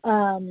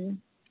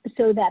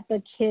 so that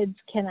the kids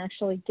can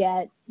actually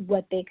get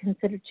what they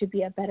consider to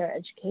be a better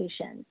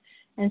education.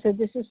 And so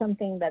this is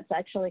something that's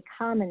actually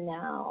common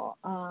now,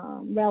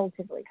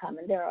 relatively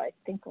common. There are, I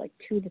think, like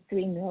 2 to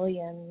 3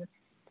 million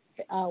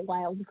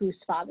wild goose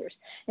fathers.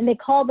 And they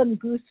call them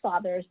goose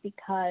fathers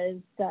because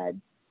the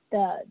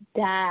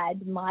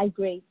dad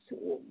migrates,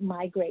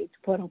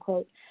 quote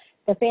unquote,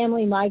 the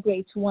family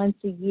migrates once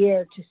a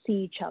year to see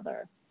each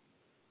other.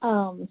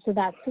 So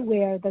that's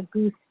where the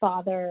goose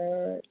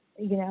father,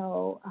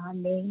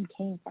 name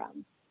came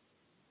from.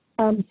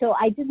 So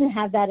I didn't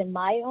have that in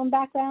my own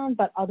background,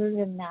 but other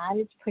than that,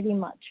 it's pretty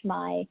much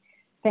my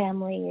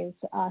family's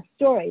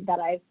story that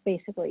I've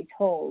basically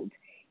told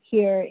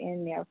here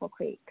in Miracle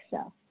Creek.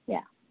 So,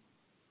 yeah.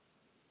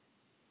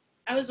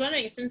 I was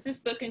wondering, since this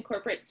book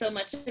incorporates so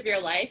much of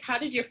your life, how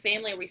did your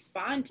family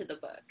respond to the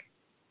book?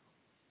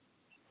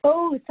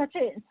 Oh, such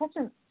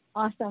an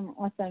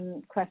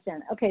awesome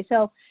question. Okay,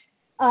 so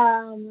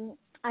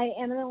I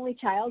am an only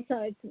child, so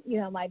it's,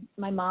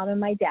 my mom and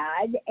my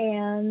dad,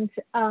 and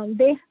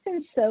they have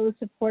been so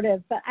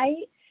supportive, but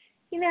I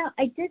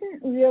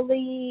didn't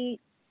really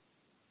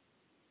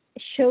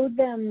show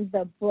them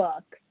the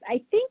book.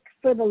 I think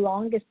for the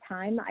longest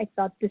time, I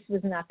thought this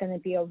was not going to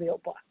be a real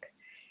book.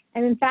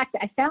 And in fact,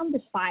 I found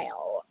this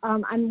file.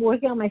 I'm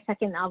working on my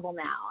second novel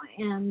now,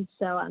 and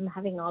so I'm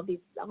having all this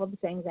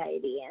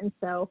anxiety. And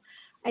so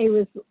I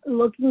was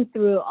looking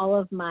through all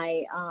of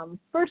my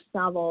first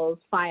novel's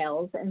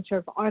files and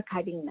sort of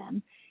archiving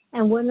them.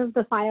 And one of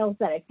the files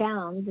that I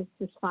found is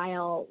this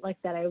file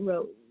that I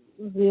wrote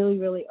really,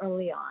 really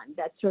early on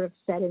that sort of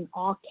said in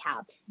all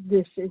caps,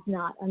 "This is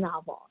not a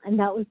novel." And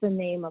that was the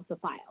name of the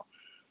file.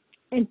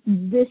 And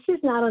this is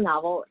not a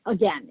novel,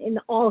 again, in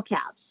all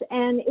caps.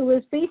 And it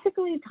was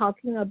basically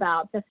talking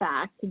about the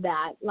fact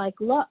that,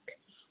 look,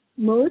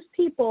 most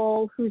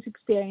people whose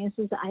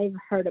experiences I've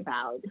heard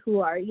about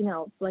who are,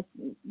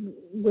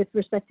 with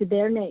respect to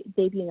their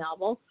debut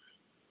novel,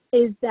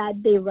 is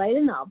that they write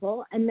a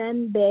novel and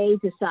then they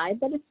decide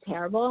that it's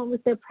terrible and it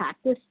was their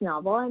practice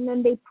novel, and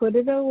then they put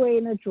it away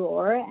in a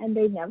drawer and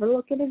they never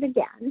look at it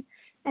again.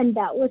 And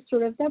that was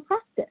sort of their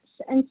practice.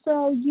 And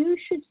so you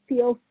should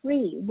feel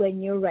free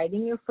when you're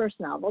writing your first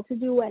novel to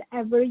do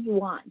whatever you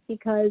want,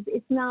 because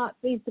it's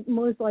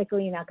most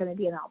likely not going to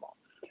be a novel.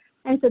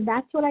 And so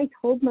that's what I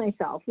told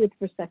myself with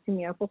respect to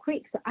Miracle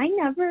Creek. So I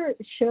never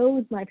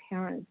showed my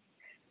parents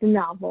the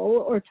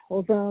novel or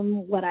told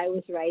them what I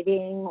was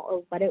writing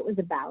or what it was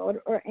about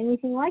or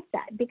anything like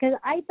that, because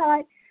I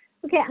thought,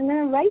 okay, I'm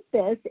going to write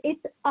this.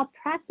 It's a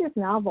practice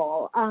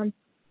novel.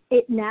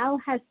 It now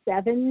has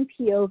 7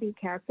 POV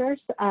characters,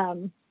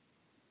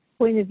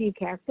 point of view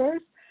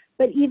characters.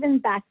 But even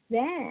back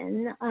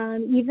then,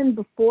 even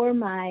before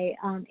my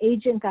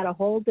agent got a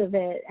hold of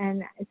it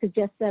and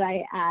suggested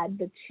I add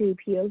the 2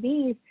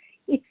 POVs,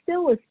 it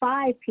still was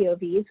 5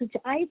 POVs, which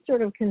I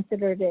sort of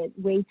considered it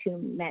way too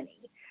many.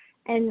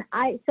 And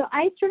so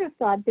I sort of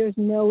thought there's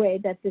no way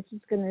that this is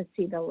going to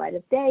see the light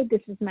of day.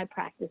 This is my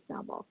practice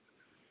novel.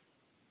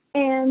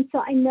 And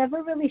so I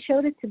never really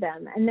showed it to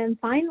them. And then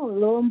finally,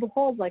 lo and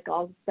behold,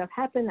 all this stuff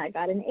happened. I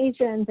got an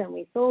agent and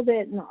we sold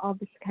it and all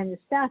this kind of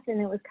stuff, and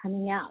it was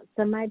coming out.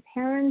 So my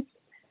parents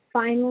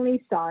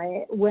finally saw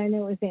it when it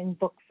was in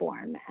book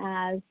form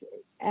as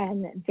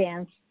an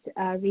advanced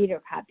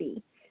reader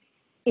copy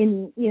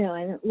and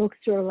it looks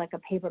sort of like a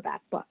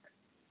paperback book.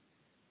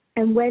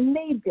 And when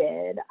they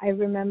did, I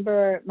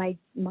remember my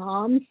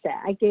mom said,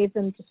 I gave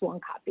them just 1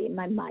 copy.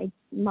 My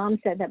mom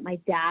said that my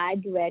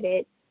dad read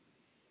it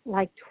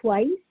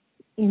twice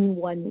in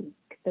 1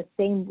 week, the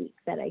same week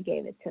that I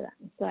gave it to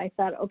them. So I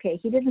thought, okay,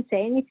 he didn't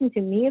say anything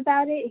to me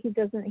about it.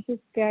 He's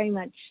very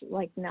much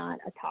not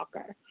a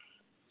talker,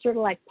 sort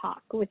of like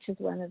Pak, which is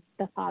one of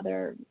the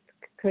father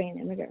Korean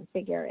immigrant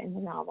figure in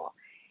the novel.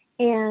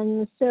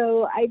 And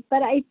so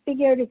but I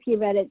figured if he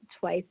read it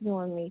twice in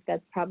 1 week,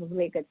 that's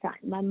probably a good sign.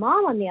 My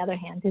mom, on the other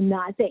hand, did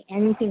not say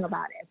anything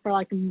about it for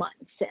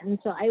months. And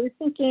so I was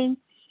thinking,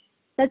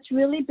 that's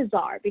really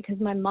bizarre, because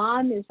my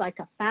mom is a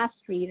fast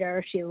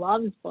reader. She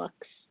loves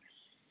books.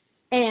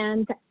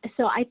 And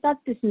so I thought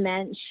this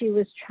meant she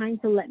was trying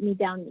to let me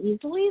down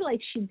easily.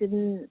 She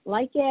didn't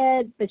like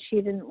it, but she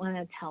didn't want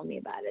to tell me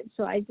about it.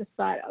 So I just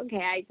thought, okay,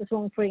 I just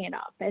won't bring it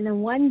up. And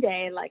then one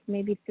day,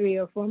 maybe 3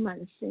 or 4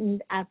 months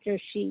after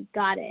she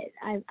got it,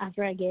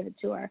 after I gave it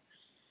to her,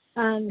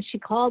 she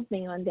called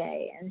me one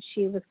day and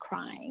she was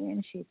crying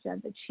and she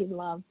said that she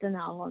loved the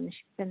novel and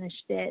she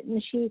finished it.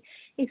 And she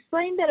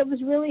explained that it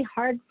was really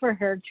hard for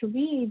her to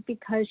read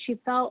because she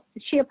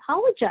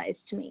apologized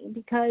to me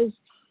because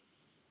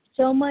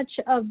so much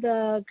of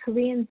the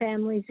Korean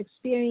family's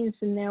experience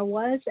in there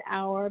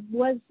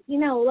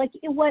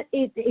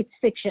it's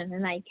fiction.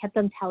 And I kept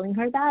on telling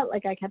her that,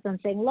 like I kept on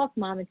saying, look,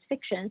 Mom, it's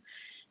fiction.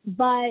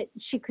 But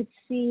she could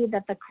see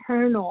that the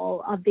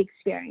kernel of the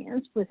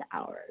experience was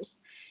ours.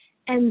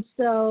 And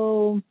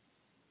so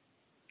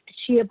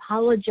she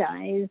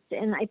apologized,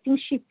 and I think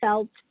she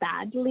felt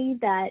badly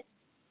that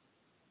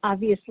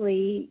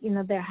obviously,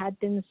 there had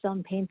been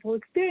some painful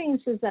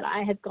experiences that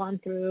I had gone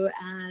through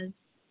as,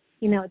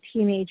 a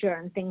teenager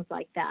and things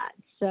like that.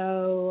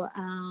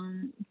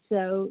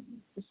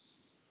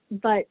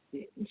 But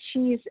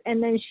she's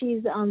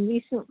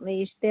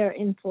recently, they're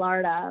in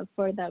Florida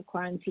for the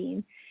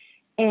quarantine,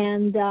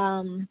 and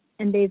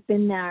they've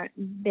been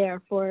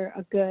there for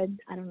a good,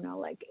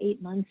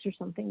 8 months or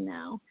something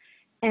now.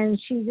 And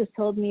she just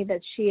told me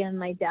that she and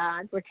my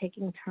dad were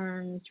taking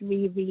turns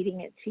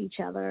rereading it to each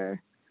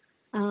other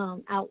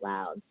out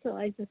loud. So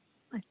I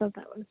thought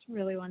that was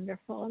really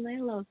wonderful, and I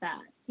love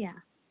that. Yeah.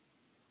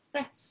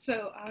 That's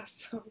so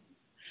awesome.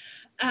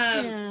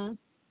 Yeah.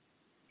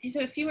 So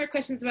a few more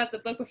questions about the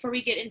book before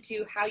we get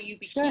into how you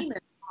became an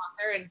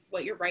author and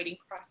what your writing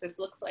process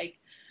looks like.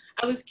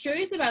 I was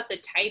curious about the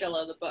title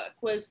of the book.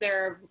 Was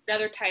there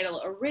another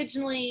title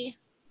originally?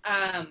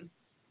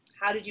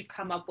 How did you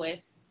come up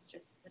with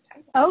just the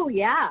title? Oh,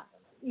 yeah.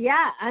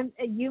 Yeah,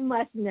 you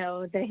must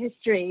know the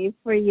history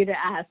for you to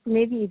ask.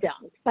 Maybe you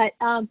don't. But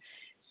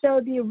so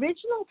the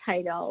original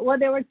title, well,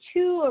 there were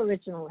two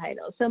original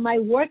titles. So my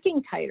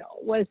working title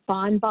was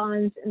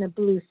Bonbons in a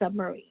Blue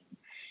Submarine.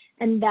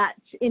 And that's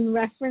in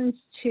reference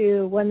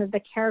to one of the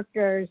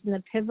characters in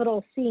the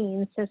pivotal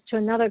scene says to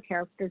another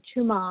character,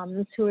 two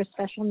moms who are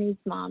special needs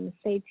moms,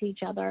 say to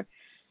each other,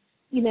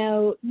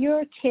 your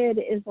kid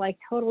is like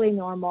totally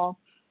normal.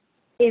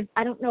 If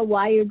I don't know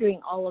why you're doing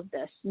all of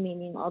this,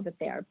 meaning all the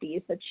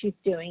therapies that she's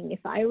doing.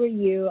 If I were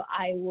you,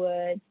 I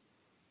would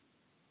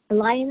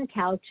lie on the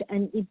couch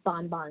and eat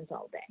bonbons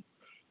all day.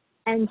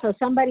 And so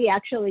somebody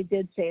actually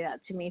did say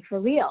that to me for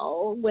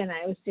real when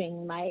I was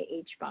doing my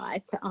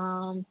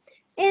HBOT.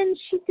 And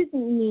she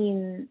didn't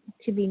mean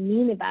to be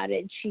mean about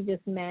it. She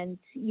just meant,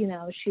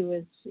 she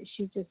was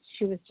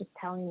just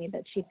telling me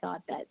that she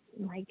thought that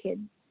my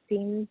kid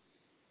seemed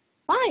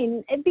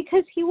fine,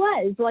 because he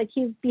was, like,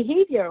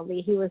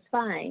 behaviorally he was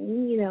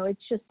fine.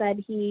 It's just that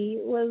he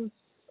was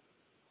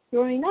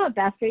throwing up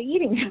after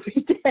eating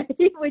every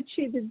day, which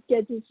she didn't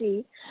get to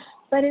see.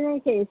 But in any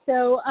case,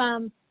 so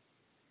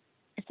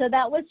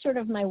that was sort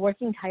of my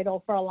working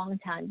title for a long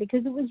time,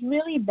 because it was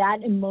really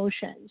that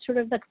emotion, sort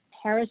of the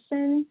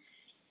comparison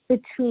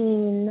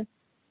between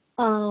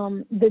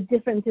the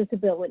different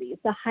disabilities,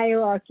 the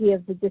hierarchy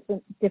of the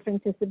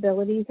different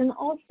disabilities, and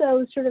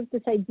also sort of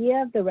this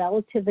idea of the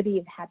relativity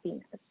of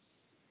happiness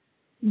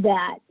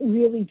that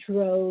really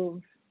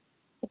drove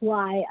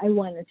why I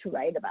wanted to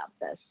write about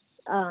this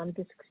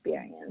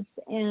experience.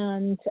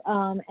 And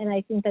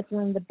I think that's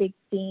one of the big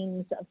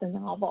themes of the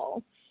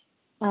novel.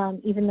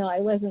 Even though I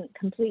wasn't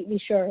completely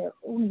sure,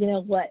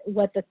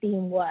 what the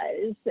theme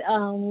was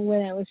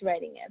when I was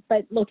writing it.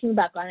 But looking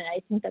back on it,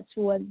 I think that's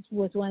what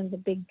was one of the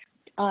big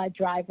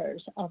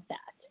drivers of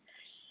that.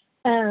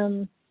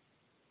 And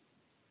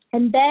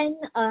then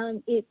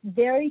it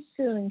very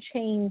soon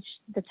changed,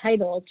 the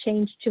title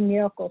changed to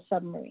Miracle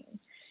Submarine,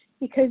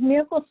 because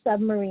Miracle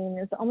Submarine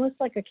is almost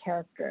like a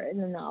character in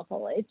the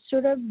novel. It's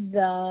sort of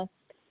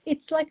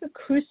it's like a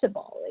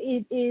crucible.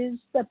 It is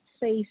the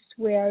place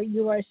where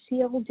you are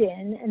sealed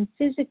in, and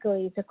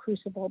physically it's a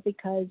crucible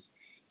because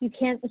you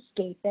can't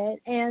escape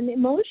it. And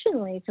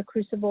emotionally it's a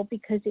crucible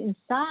because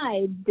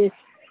inside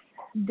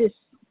this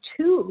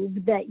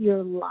tube that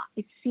you're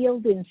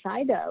sealed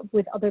inside of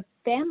with other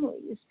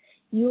families,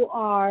 you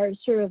are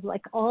sort of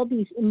like all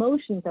these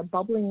emotions are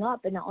bubbling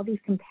up, and all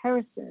these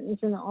comparisons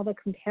and all the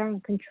compare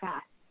and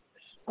contrast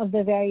of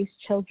the various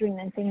children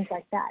and things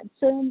like that.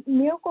 So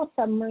Miracle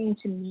Submarine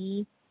to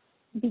me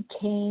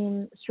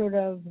became sort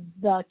of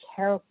the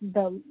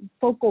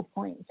focal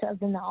point of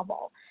the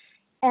novel.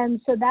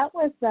 And so that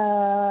was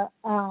the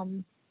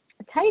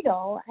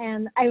title.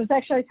 And I was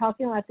actually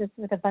talking about this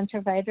with a bunch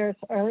of writers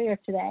earlier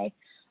today.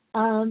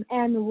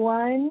 And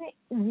one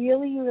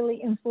really,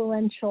 really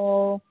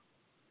influential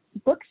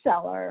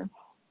bookseller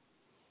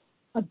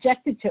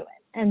objected to it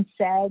and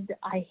said,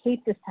 I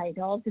hate this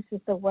title. This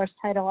is the worst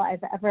title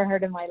I've ever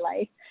heard in my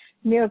life,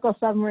 Miracle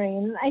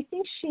Submarine. I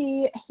think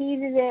she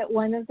hated it.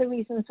 One of the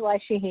reasons why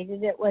she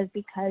hated it was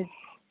because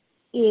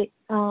it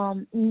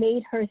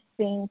made her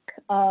think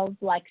of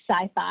like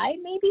sci-fi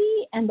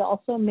maybe, and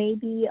also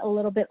maybe a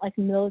little bit like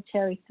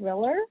military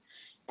thriller.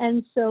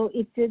 And so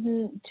it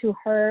didn't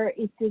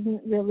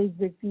really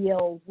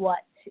reveal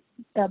what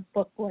the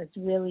book was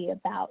really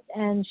about.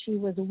 And she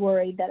was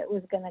worried that it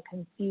was going to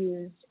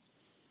confuse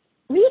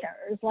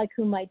readers, like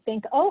who might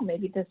think, oh,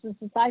 maybe this is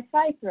a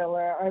sci-fi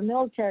thriller or a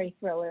military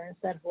thriller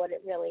instead of what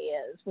it really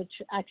is, which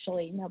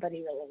actually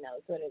nobody really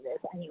knows what it is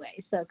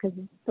anyway. So, because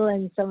it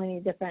blends so many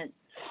different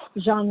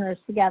genres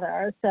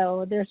together.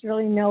 So there's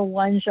really no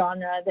one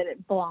genre that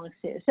it belongs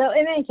to. So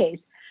in any case,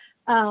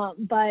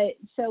 but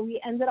so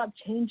we ended up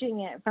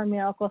changing it from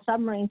Miracle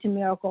Submarine to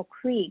Miracle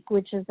Creek,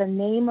 which is the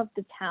name of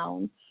the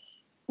town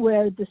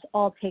where this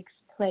all takes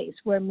place,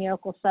 where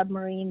Miracle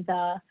Submarine,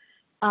 the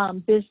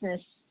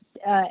business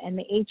and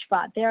the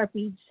HBOT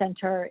therapy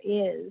center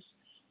is.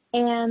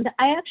 And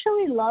I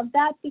actually love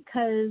that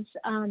because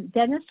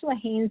Dennis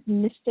Lehane's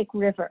Mystic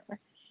River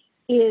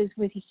is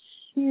with a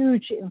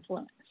huge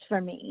influence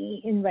for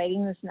me in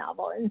writing this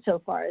novel. And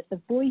so far as the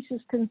voice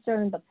is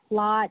concerned, the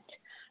plot,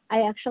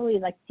 I actually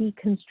like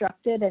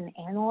deconstructed and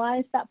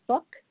analyzed that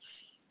book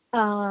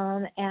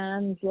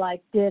and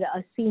like did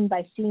a scene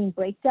by scene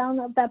breakdown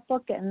of that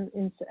book.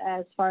 And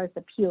as far as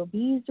the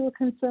POVs were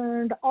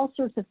concerned, all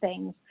sorts of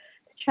things,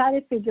 try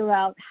to figure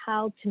out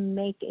how to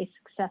make a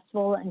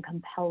successful and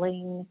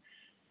compelling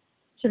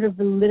sort of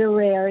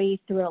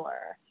literary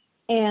thriller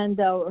and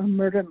or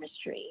murder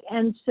mystery.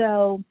 And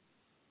so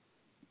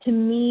to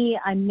me,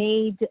 I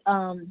made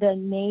the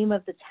name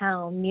of the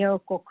town,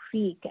 Miracle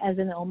Creek, as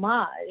an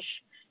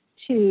homage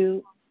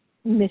to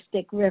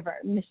Mystic River,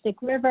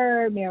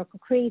 Miracle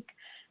Creek.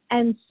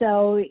 And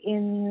so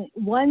in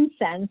one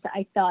sense,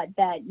 I thought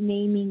that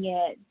naming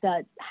it,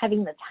 that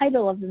having the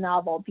title of the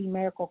novel be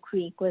Miracle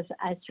Creek was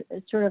as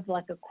sort of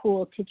like a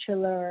cool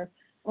titular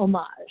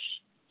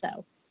homage.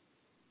 So.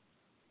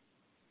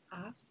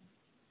 Awesome.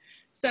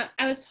 So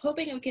I was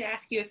hoping we could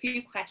ask you a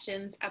few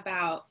questions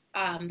about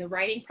the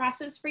writing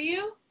process for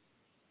you.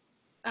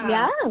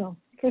 Yeah,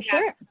 for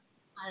sure.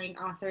 Aspiring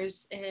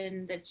authors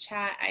in the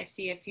chat, I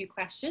see a few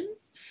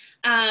questions.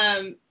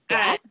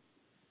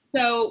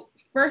 So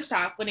first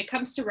off, when it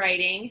comes to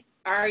writing,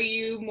 are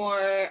you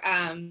more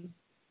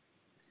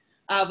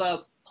of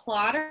a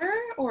plotter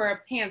or a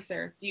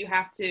pantser? Do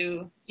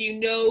you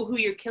know who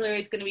your killer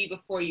is going to be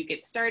before you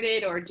get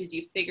started, or did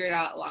you figure it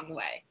out along the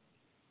way?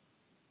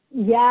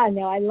 Yeah,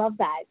 no, I love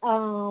that.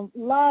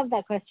 Love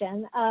that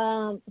question.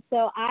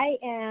 So I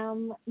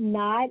am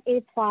not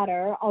a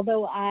plotter,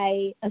 although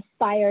I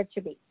aspire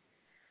to be.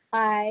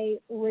 I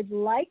would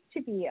like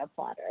to be a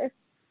plotter,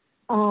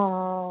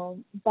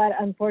 but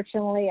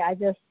unfortunately, I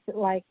just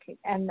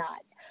am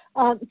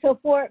not. So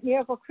for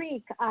Miracle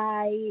Creek,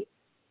 I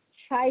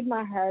tried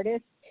my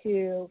hardest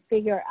to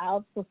figure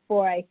out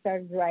before I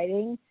started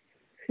writing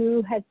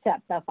who had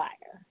set the fire.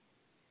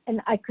 And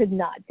I could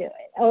not do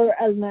it, or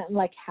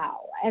like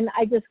how. And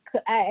I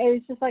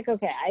was just like,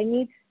 okay, I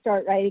need to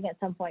start writing at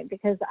some point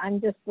because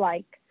I'm just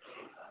like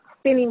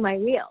spinning my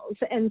wheels.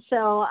 And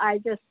so I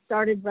just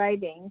started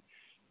writing.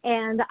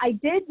 And I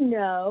did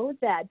know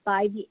that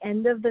by the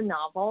end of the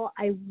novel,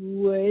 I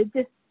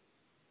would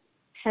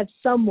have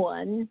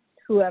someone,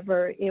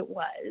 whoever it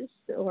was,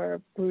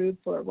 or group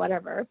or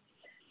whatever,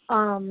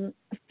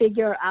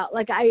 figure out,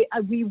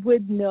 we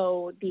would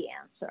know the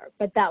answer.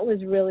 But that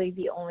was really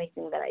the only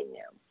thing that I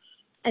knew.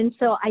 And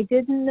so I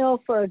didn't know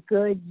for a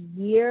good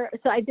year.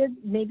 So I did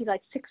maybe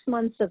 6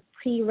 months of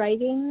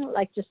pre-writing,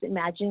 just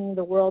imagining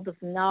the world of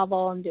the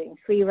novel and doing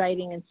free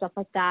writing and stuff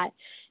like that.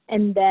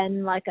 And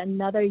then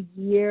another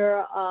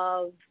year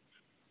of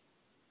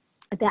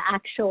the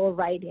actual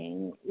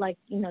writing,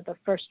 the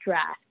first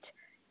draft.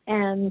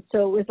 And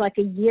so it was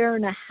a year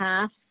and a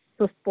half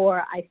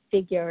before I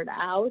figured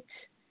out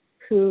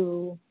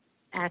who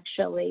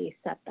actually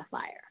set the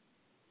fire.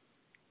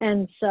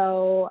 And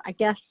so I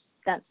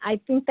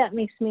think that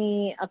makes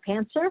me a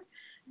pantser,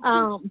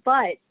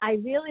 but I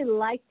really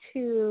like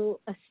to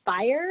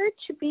aspire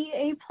to be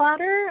a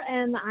plotter,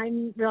 and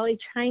I'm really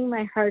trying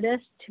my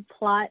hardest to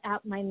plot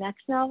out my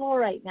next novel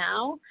right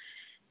now,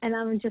 and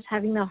I'm just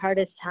having the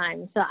hardest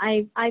time. So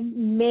I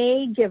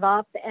may give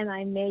up and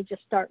I may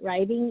just start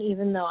writing,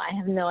 even though I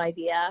have no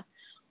idea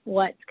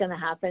what's going to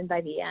happen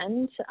by the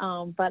end,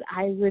 but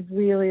I would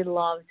really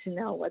love to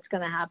know what's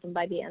going to happen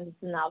by the end of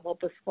the novel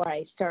before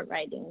I start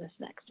writing this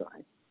next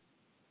one.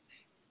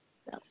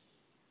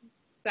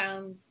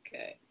 Sounds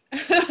good.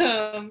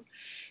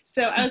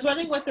 So I was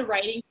wondering what the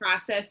writing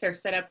process or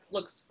setup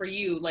looks for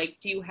you.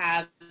 Do you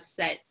have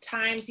set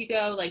times you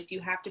go? Do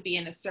you have to be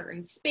in a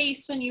certain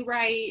space when you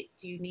write?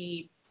 Do you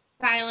need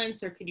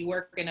silence, or could you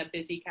work in a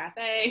busy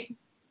cafe?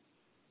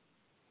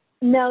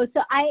 No,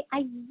 so I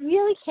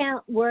really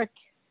can't work.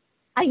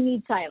 I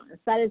need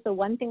silence. That is the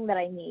one thing that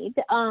I need.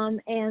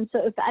 And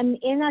so if I'm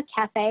in a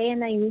cafe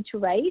and I need to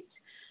write,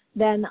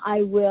 then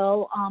I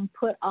will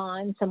put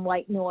on some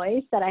white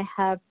noise that I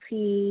have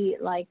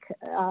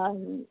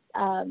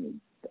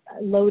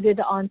loaded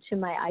onto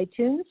my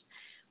iTunes,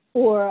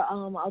 or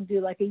I'll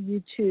do a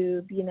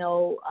YouTube,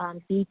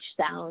 beach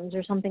sounds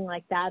or something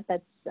like that.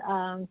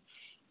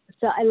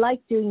 So I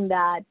like doing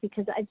that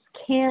because I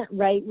just can't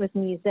write with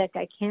music.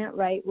 I can't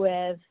write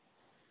with,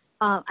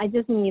 I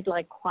just need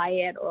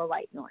quiet or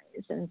white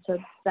noise. And so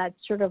that's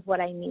sort of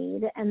what I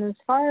need. And as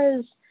far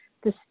as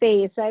the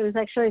space, I was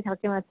actually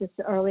talking about this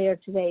earlier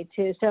today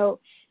too.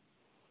 So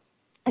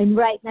I'm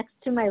right next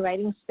to my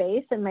writing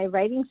space, and my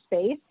writing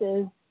space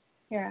is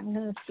here. I'm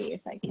going to see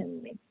if I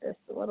can make this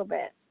a little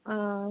bit. I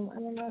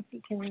don't know if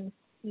you can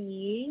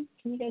see.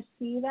 Can you guys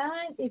see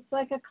that? It's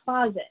like a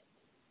closet.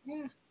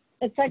 Yeah.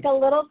 It's like a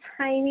little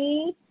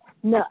tiny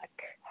nook,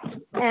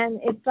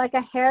 and it's like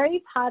a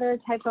Harry Potter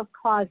type of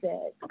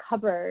closet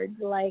cupboard,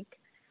 like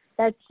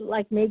that's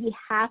like maybe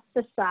half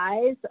the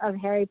size of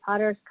Harry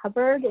Potter's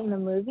cupboard in the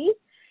movie.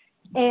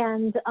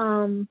 And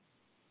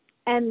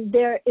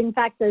there, in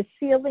fact, the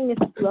ceiling is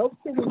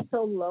sloped and it's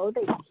so low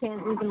that you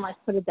can't even like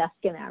put a desk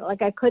in there.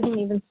 Like I couldn't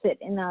even sit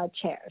in a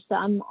chair. So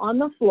I'm on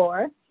the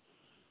floor,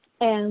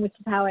 and which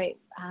is how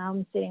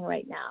I'm sitting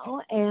right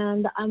now.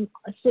 And I'm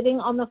sitting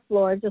on the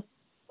floor, just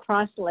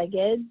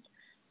cross-legged,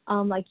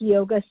 like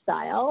yoga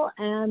style.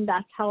 And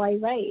that's how I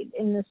write,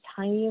 in this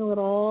tiny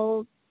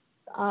little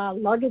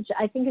luggage.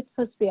 I think it's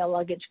supposed to be a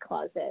luggage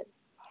closet.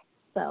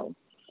 So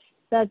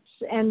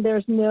and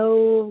there's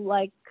no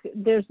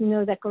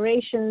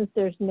decorations,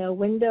 there's no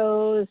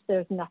windows,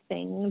 there's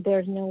nothing.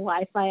 There's no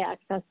Wi-Fi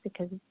access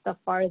because it's the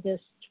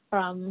farthest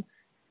from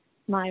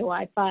my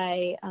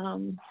Wi-Fi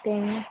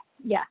thing.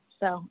 Yeah,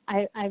 so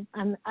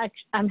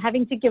I'm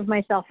having to give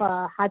myself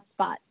a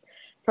hotspot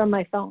from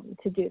my phone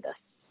to do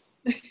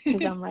this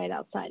because I'm right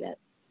outside it.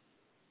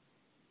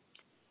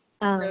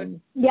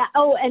 Yeah.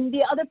 Oh, and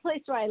the other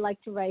place where I like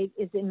to write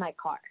is in my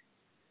car.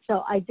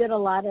 So I did a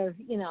lot of,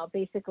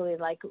 basically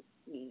like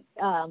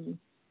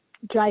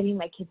driving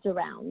my kids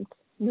around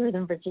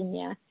Northern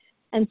Virginia.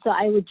 And so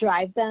I would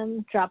drive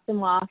them, drop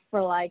them off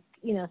for like,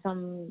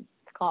 some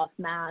golf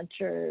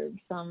match or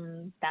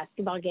some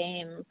basketball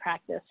game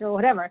practice or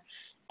whatever.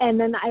 And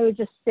then I would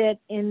just sit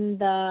in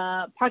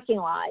the parking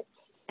lot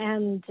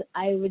and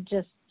I would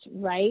just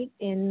write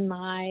in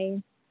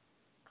my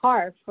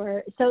car.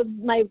 So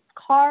my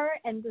car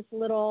and this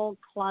little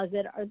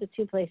closet are the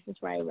two places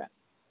where I wrote.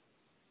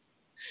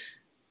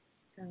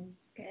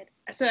 Sounds good.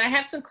 So I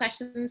have some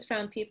questions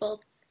from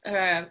people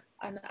on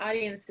the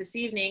audience this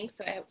evening.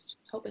 So I was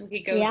hoping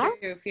we could go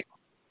through a few.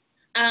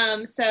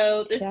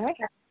 So this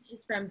question is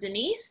from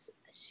Denise.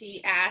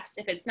 She asked,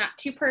 if it's not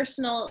too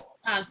personal,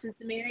 since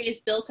Mary is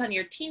built on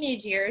your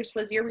teenage years,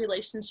 was your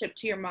relationship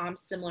to your mom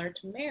similar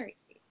to Mary's?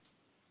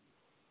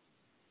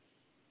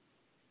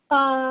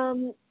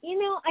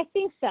 I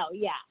think so.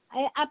 Yeah,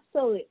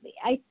 absolutely.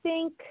 I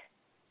think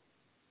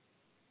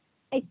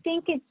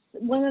it's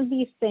one of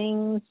these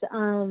things.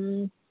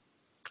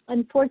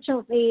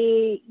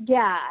 Unfortunately,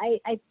 yeah,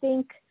 I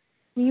think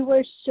we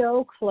were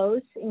so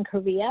close in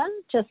Korea,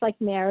 just like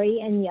Mary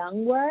and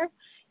Young were,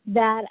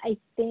 that I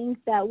think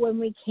that when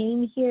we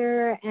came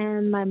here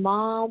and my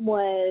mom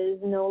was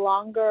no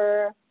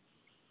longer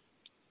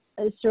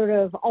sort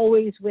of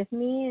always with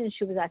me, and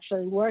she was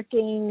actually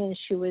working, and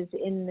she was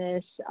in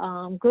this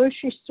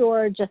grocery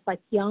store just like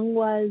Young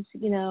was,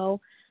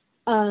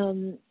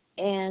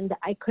 and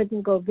I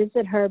couldn't go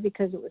visit her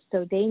because it was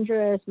so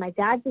dangerous. My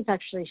dad was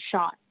actually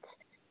shot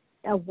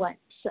once,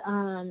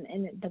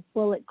 and the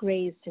bullet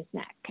grazed his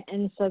neck,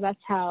 and so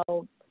that's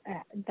how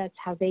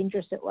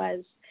dangerous it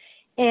was.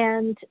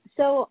 And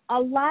so a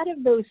lot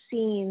of those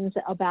scenes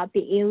about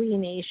the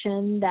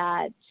alienation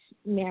that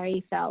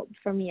Mary felt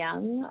from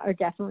Young are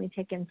definitely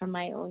taken from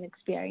my own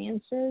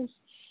experiences.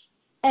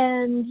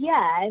 And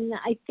yeah, and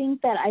I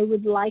think that I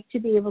would like to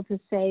be able to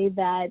say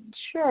that,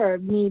 sure,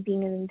 me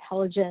being an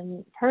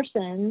intelligent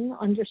person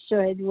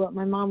understood what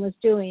my mom was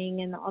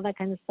doing and all that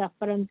kind of stuff.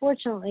 But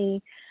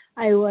unfortunately,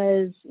 I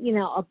was,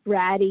 a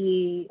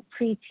bratty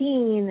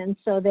preteen. And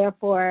so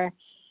therefore,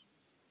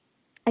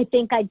 I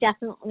think I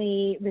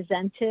definitely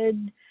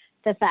resented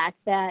the fact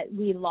that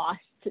we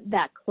lost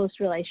that close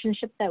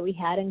relationship that we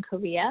had in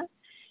Korea.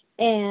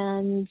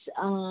 And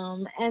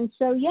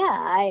so, yeah,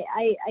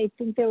 I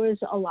think there was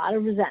a lot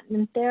of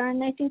resentment there.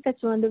 And I think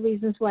that's one of the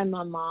reasons why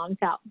my mom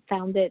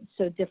found it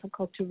so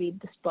difficult to read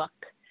this book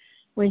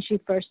when she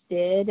first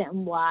did,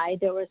 and why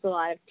there was a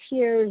lot of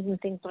tears and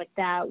things like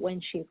that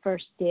when she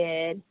first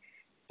did.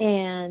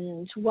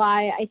 And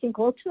why I think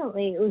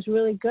ultimately it was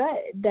really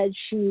good that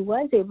she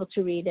was able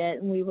to read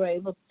it and we were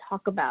able to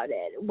talk about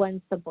it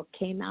once the book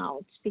came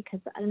out,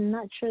 because I'm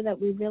not sure that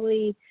we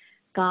really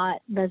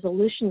got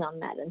resolution on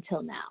that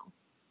until now.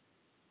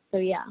 So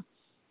yeah, I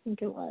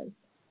think it was.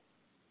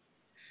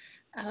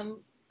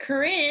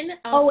 Corinne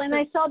also... Oh, and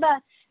I saw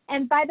that.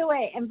 And by the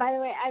way,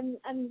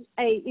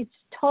 it's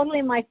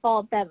totally my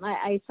fault that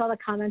I saw the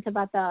comment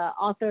about the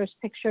author's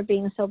picture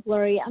being so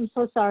blurry. I'm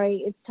so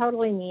sorry. It's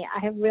totally me. I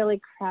have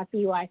really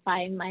crappy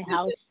Wi-Fi in my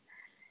house,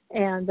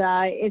 and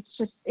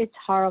it's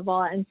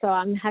horrible. And so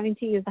I'm having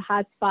to use the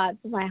hotspot.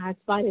 My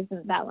hotspot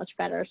isn't that much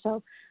better.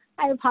 So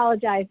I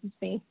apologize. It's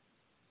me.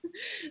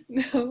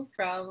 No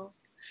problem.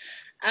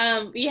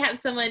 We have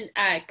someone,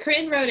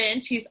 Corinne wrote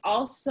in. She's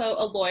also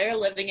a lawyer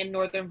living in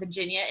Northern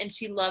Virginia, and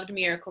she loved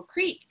Miracle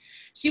Creek.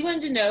 She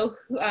wanted to know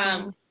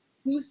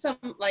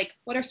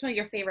what are some of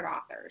your favorite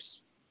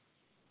authors?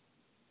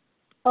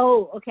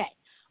 Oh, okay.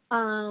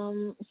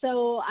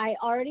 So I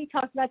already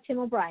talked about Tim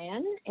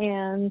O'Brien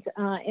and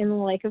In the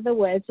Lake of the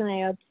Woods, and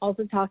I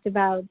also talked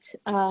about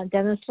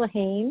Dennis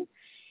Lehane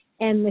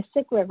and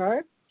Mystic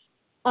River.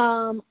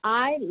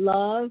 I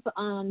love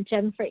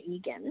Jennifer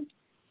Egan,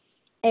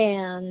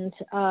 and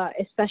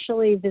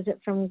especially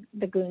Visit from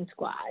the Goon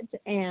Squad.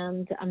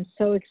 And I'm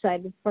so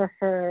excited for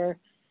her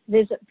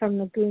Visit from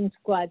the Goon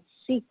Squad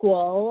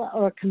sequel,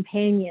 or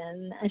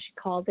companion, as she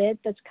called it,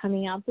 that's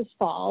coming out this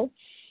fall.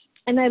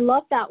 And I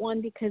love that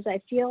one because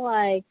I feel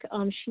like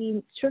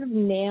she sort of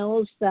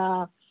nails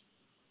the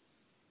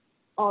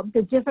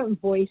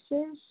different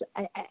voices.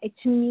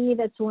 To me,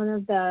 that's one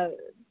of the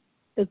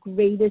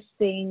greatest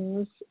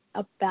things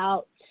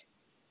about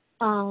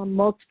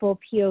multiple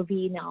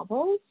POV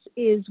novels,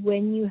 is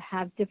when you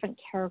have different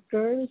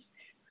characters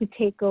who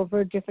take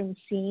over different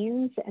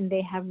scenes and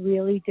they have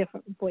really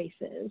different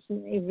voices.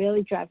 And it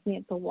really drives me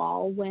up the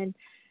wall when,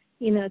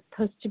 it's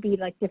supposed to be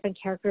like different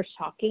characters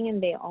talking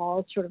and they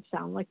all sort of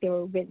sound like they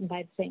were written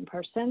by the same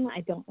person.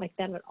 I don't like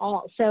that at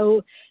all.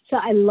 So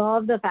I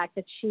love the fact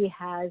that she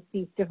has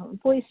these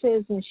different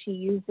voices and she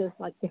uses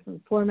like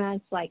different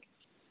formats, like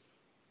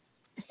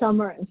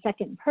some are in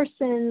second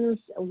persons,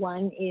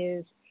 one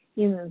is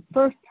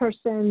first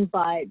person,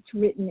 but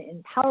written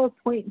in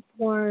PowerPoint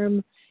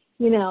form,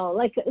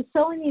 like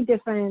so many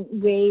different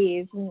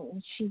ways.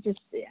 And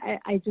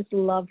I just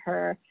love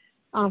her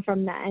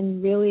from that,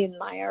 and really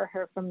admire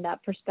her from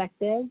that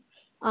perspective.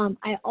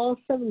 I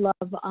also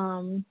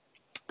love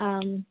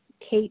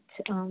Kate,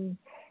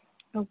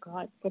 oh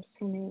God, what's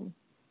her name?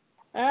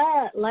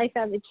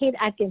 Kate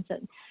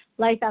Atkinson,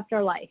 Life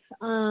After Life.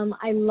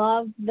 I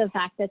love the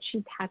fact that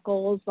she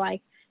tackles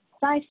like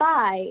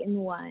sci-fi in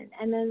one,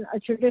 and then a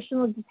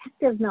traditional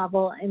detective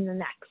novel in the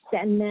next,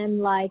 and then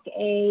like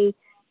a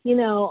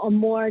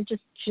more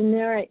just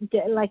generic,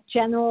 like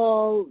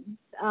general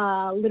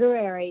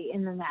literary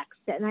in the next.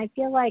 And I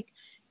feel like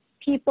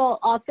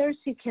authors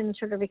who can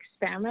sort of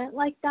experiment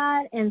like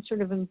that and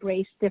sort of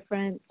embrace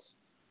different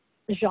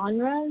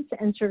genres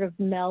and sort of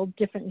meld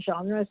different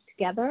genres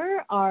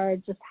together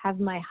just have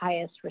my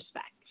highest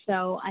respect.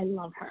 So I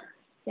love her.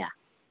 Yeah.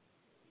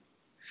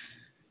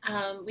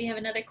 We have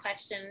another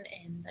question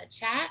in the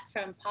chat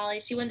from Polly.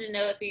 She wanted to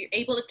know if you're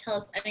able to tell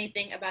us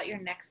anything about your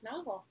next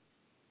novel.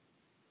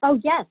 Oh,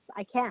 yes,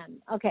 I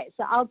can. Okay,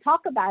 so I'll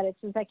talk about it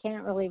since I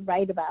can't really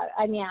write about it.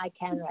 I mean, I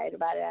can write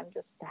about it. I'm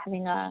just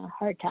having a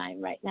hard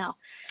time right now.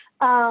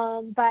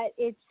 But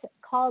it's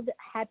called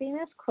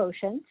Happiness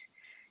Quotient,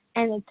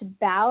 and it's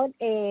about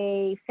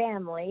a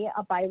family,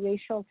 a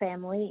biracial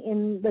family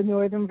in the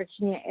Northern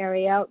Virginia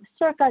area,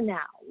 circa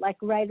now, like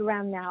right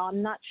around now.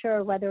 I'm not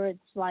sure whether it's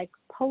like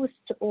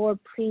post or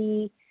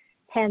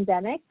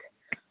pre-pandemic.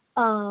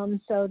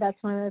 So that's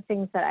one of the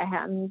things that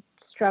I'm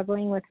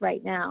struggling with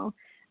right now.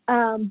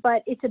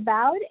 But it's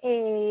about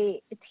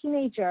a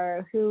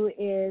teenager who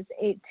is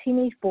a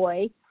teenage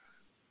boy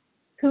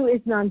who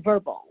is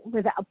nonverbal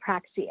with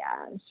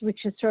apraxia,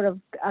 which is sort of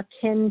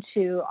akin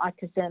to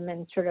autism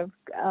and sort of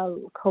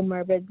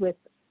comorbid with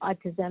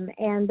autism.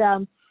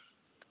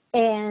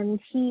 And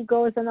he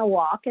goes on a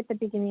walk at the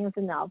beginning of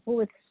the novel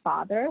with his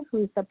father,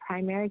 who's the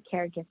primary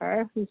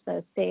caregiver, who's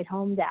the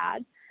stay-at-home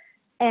dad.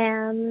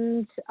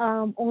 And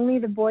only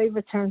the boy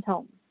returns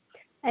home.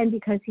 And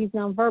because he's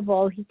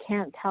nonverbal, he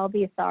can't tell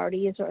the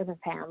authorities or the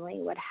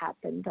family what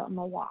happened on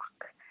the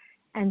walk.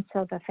 And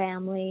so the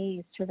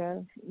family sort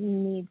of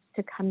needs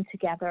to come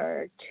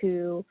together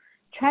to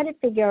try to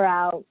figure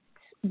out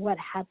what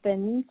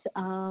happened.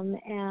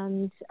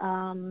 And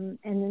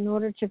in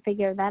order to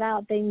figure that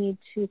out, they need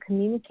to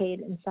communicate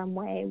in some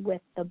way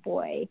with the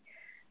boy.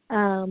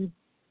 And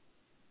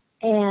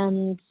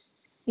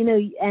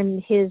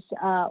his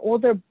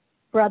older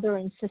brother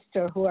and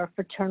sister, who are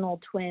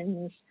fraternal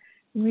twins,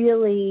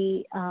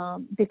 really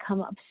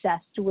become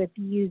obsessed with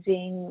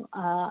using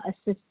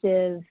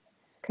assistive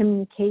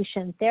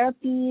communication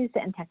therapies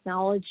and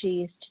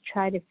technologies to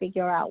try to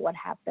figure out what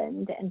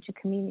happened and to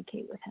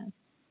communicate with him.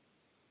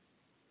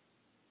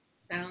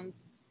 Sounds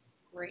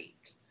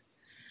great.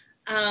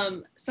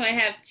 So I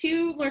have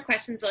two more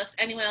questions unless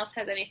anyone else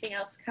has anything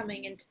else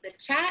coming into the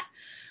chat.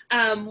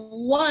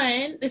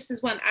 This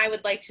is one I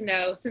would like to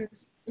know,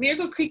 since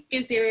Miracle Creek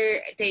is your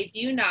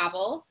debut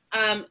novel,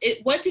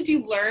 what did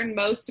you learn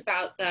most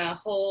about the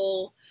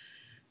whole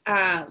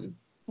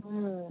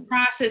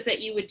process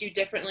that you would do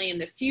differently in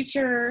the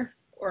future,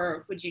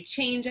 or would you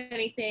change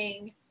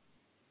anything?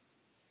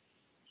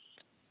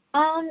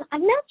 I'm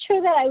not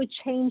sure that I would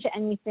change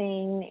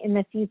anything in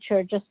the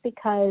future, just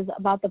because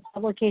about the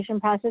publication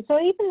process or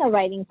even the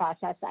writing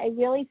process. I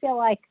really feel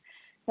like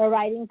the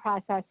writing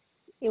process,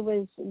 it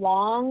was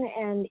long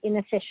and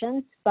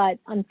inefficient, but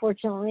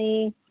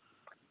unfortunately,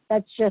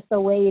 that's just the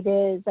way it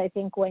is, I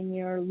think, when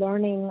you're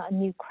learning a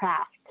new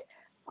craft,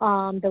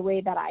 the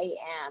way that I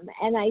am.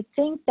 And I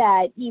think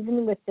that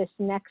even with this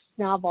next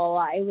novel,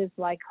 I was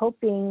like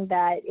hoping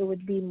that it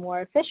would be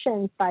more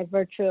efficient by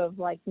virtue of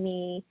like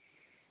me,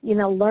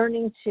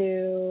 learning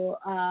to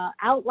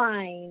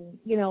outline,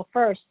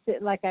 first,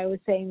 like I was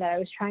saying that I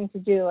was trying to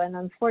do. And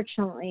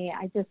unfortunately,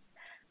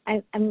 I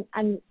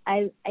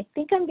I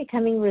think I'm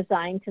becoming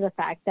resigned to the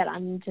fact that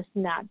I'm just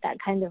not that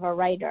kind of a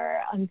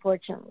writer,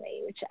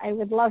 unfortunately, which I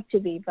would love to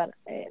be, but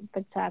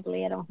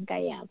sadly I don't think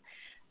I am.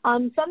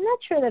 So I'm not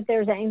sure that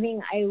there's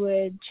anything I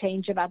would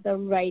change about the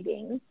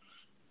writing.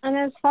 And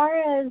as far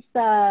as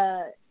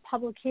the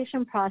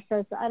publication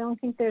process, I don't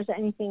think there's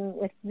anything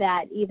with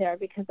that either,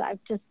 because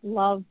I've just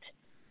loved,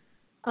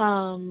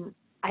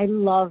 I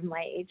love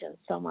my agent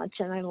so much,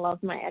 and I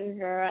love my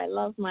editor. I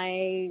love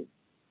my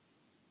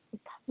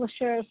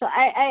publisher. So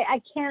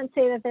I can't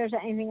say that there's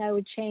anything I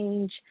would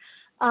change.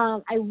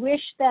 I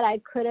wish that I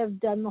could have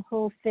done the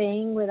whole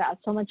thing without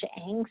so much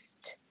angst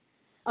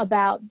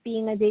about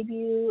being a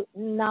debut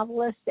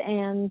novelist,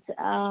 and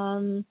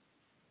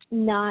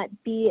not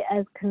be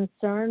as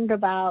concerned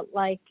about,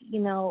 like,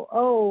 you know,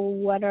 oh,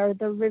 what are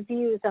the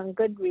reviews on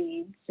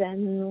Goodreads,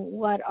 and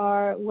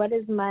what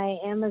is my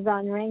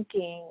Amazon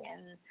ranking,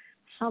 and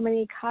how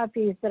many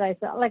copies did I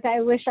sell? Like,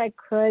 I wish I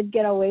could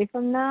get away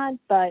from that,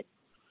 but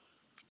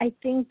I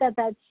think that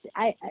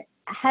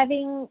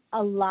having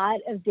a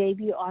lot of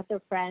debut author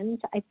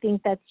friends, I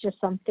think that's just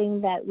something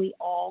that we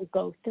all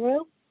go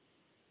through.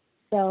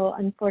 So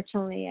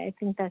unfortunately, I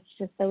think that's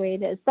just the way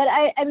it is. But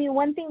I mean,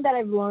 one thing that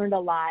I've learned a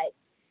lot,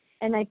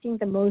 and I think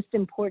the most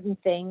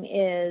important thing,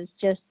 is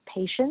just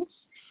patience.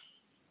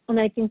 And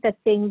I think the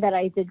thing that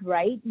I did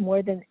right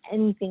more than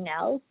anything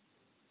else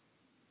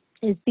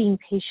is being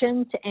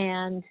patient,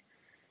 and,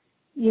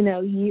 you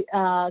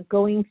know,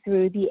 going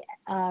through the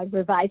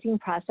revising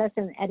process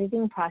and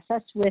editing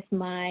process with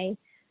my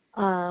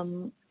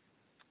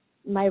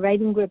my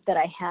writing group that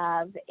I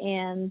have.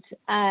 And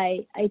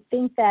I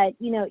think that,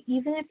 you know,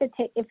 even if it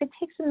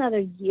takes another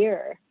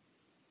year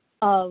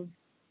of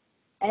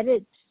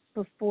edits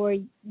before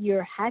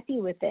you're happy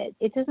with it,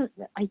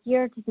 a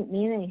year doesn't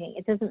mean anything.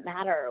 It doesn't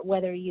matter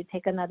whether you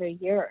take another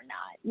year or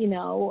not, you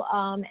know,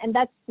 and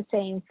that's the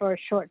same for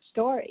short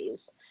stories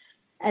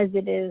as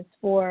it is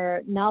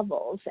for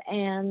novels.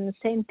 And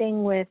same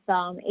thing with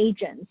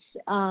agents.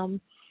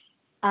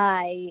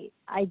 I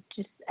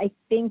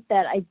think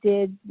that I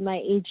did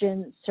my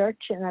agent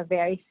search in a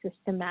very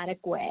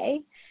systematic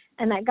way.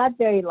 And I got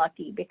very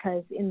lucky,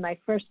 because in my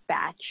first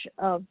batch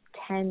of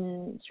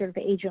 10 sort of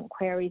agent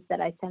queries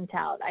that I sent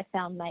out, I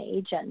found my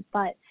agent.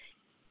 But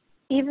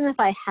even if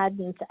I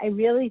hadn't, I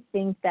really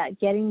think that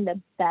getting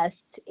the best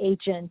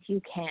agent you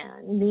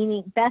can,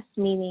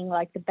 meaning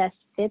like the best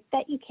fit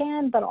that you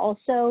can, but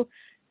also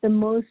the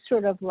most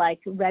sort of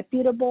like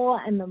reputable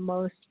and the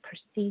most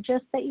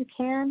prestigious that you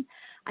can,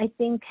 I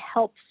think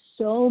helps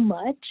so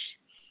much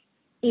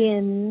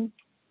in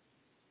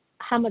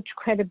how much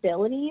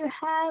credibility you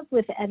have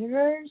with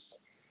editors,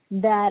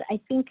 that I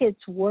think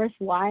it's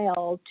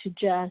worthwhile to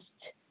just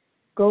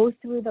go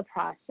through the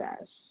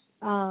process.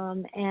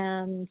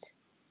 And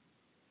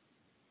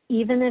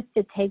even if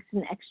it takes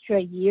an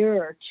extra year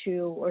or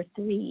 2 or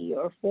 3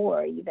 or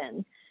 4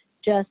 even,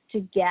 just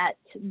to get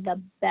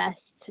the best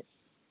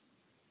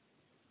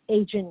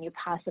agent you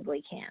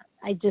possibly can.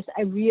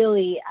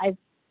 I've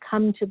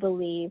come to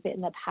believe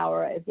in the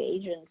power of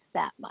agents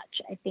that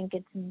much. I think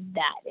it's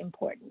that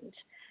important,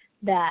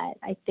 that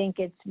I think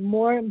it's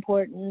more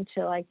important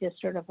to like just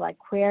sort of like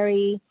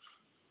query,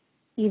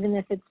 even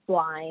if it's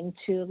blind,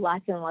 to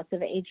lots and lots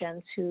of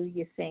agents who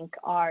you think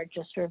are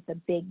just sort of the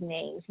big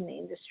names in the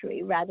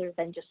industry, rather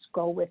than just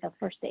go with a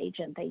first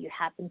agent that you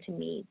happen to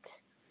meet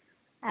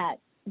at,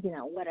 you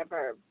know,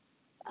 whatever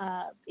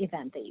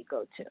event that you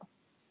go to.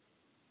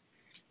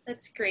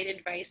 That's great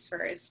advice for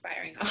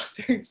aspiring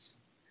authors,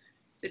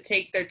 to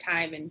take their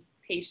time and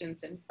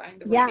patience and find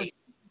the right agent.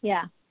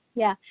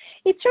 Yeah.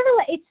 It's sort of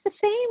like, it's the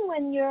same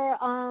when you're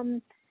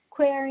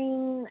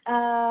querying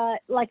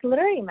like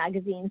literary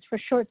magazines for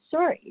short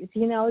stories.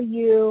 You know,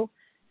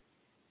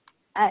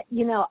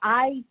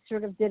 I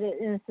sort of did it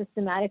in a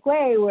systematic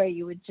way, where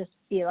you would just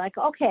be like,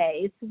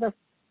 okay, so the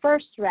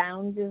first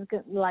round is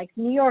like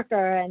New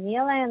Yorker and the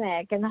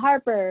Atlantic and the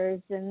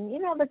Harper's, and, you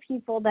know, the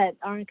people that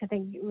aren't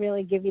going to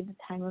really give you the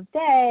time of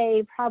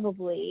day,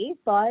 probably,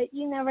 but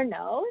you never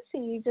know.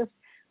 So you just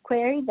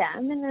query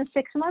them, and then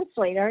 6 months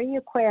later you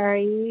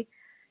query,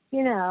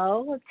 you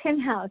know, Tin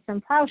House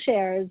and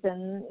Plowshares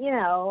and, you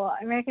know,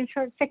 American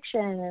Short Fiction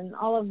and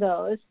all of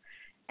those.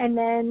 And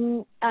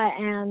then,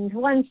 and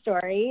One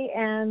Story,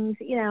 and,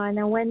 you know, and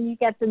then when you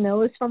get the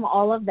no's from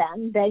all of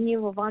them, then you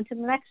move on to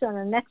the next one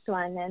and the next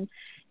one.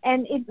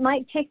 And it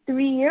might take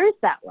 3 years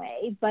that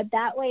way, but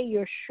that way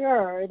you're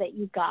sure that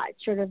you got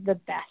sort of the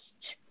best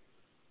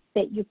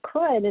that you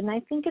could. And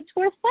I think it's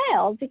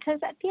worthwhile, because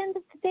at the end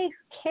of the day,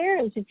 who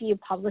cares if you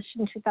publish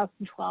in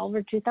 2012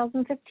 or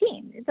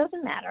 2015? It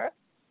doesn't matter.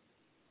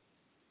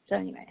 So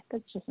anyway,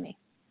 that's just me.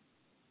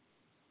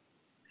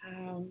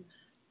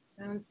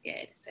 Sounds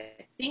good. So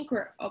I think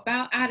we're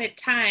about out of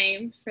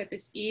time for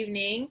this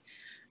evening.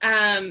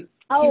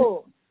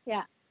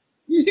 Yeah.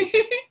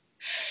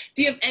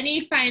 Do you have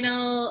any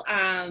final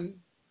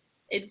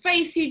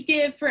advice you'd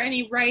give for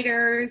any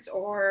writers,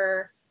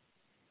 or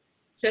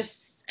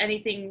just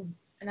anything,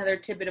 another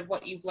tidbit of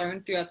what you've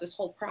learned throughout this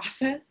whole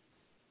process?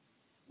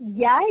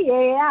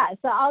 Yeah.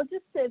 So I'll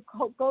just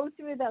go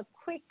through the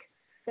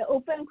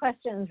open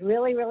questions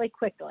really, really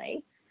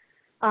quickly,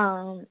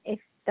 if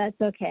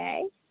that's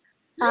okay.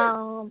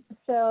 So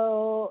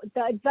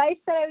the advice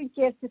that I would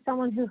give to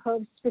someone who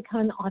hopes to become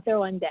an author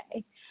one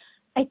day,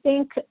 I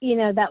think,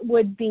 that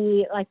would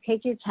be like,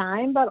 take your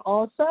time, but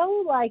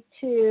also like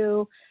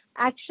to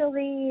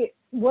actually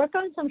work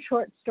on some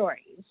short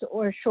stories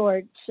or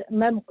short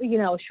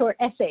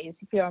essays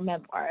if you're a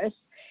memoirist,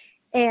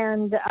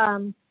 and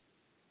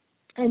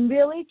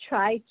really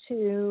try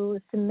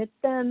to submit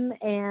them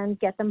and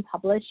get them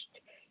published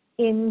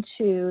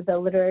into the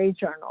literary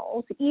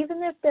journals,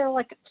 even if they're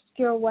like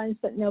obscure ones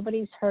that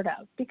nobody's heard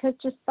of, because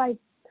just the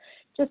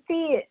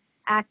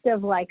act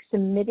of like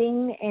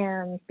submitting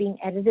and being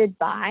edited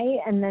by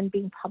and then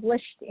being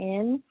published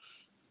in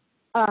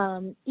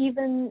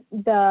even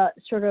the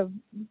sort of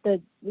the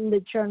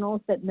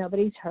journals that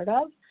nobody's heard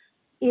of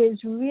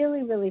is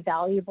really, really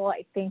valuable,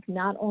 I think,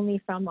 not only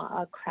from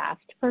a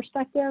craft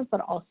perspective,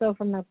 but also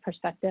from the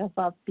perspective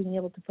of being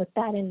able to put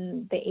that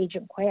in the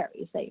agent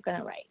queries that you're going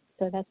to write.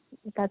 So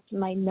that's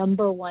my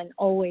number one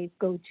always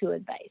go-to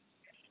advice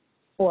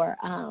for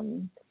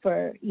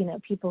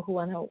people who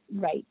want to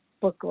write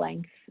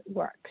book-length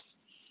works.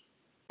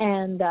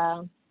 And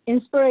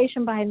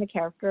inspiration behind the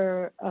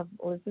character of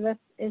Elizabeth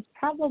is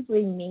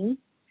probably me,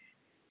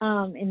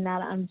 in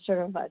that I'm sort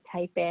of a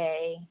type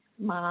A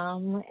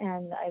mom,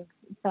 and I've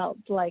felt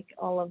like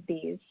all of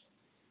these,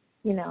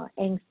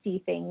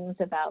 angsty things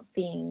about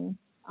being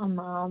a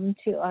mom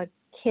to a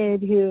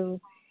kid who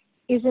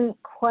isn't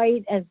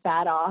quite as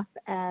bad off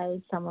as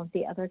some of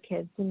the other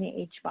kids in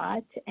the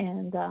HBOT.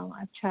 And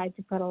I've tried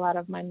to put a lot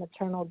of my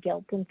maternal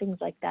guilt and things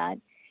like that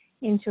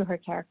into her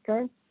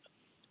character.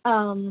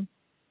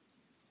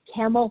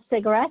 Camel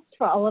cigarettes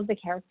for all of the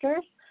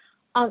characters.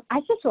 I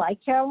just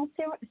like Camel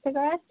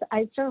cigarettes.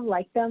 I sort of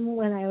liked them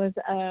when I was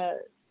a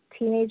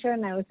teenager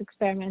and I was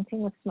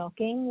experimenting with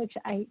smoking, which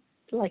I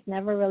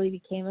never really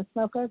became a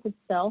smoker, but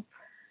still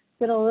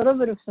did a little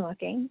bit of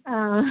smoking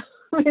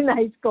in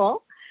high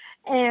school.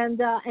 And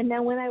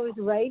then when I was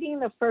writing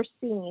the first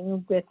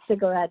scene with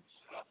cigarettes,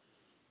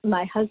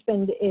 my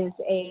husband is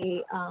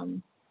a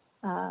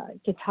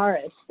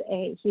guitarist.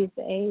 He's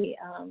a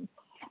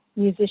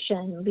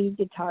musician, lead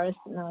guitarist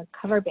in a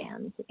cover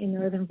band in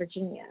Northern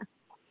Virginia.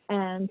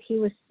 And he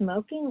was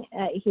smoking,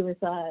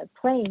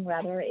 playing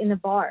in a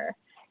bar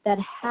that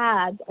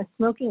had a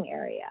smoking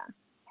area.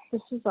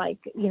 This was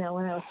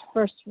when I was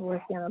first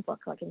working on the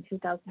book, like in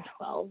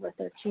 2012 or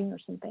 13 or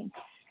something.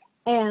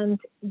 And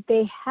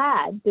they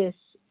had this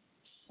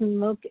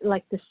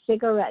the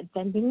cigarette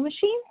vending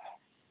machine,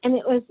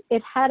 and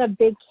it had a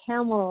big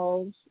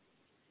Camel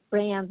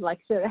brand,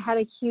 so it had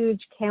a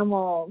huge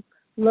Camel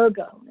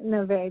logo in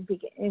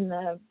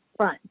the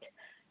front.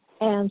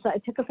 And so I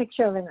took a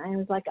picture of it, and I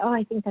was like, oh,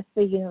 I think that's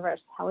the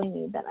universe telling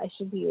me that I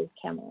should use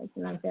camels,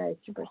 and I'm very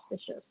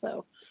superstitious,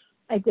 so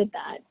I did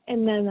that.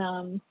 And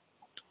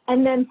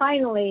then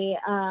finally,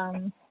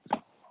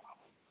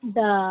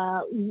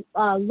 the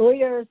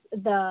lawyers,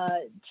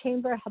 the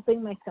chamber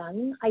helping my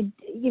son,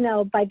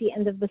 by the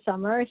end of the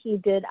summer, he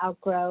did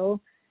outgrow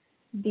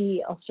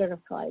the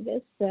ulcerative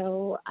colitis.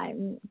 So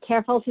I'm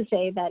careful to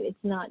say that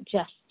it's not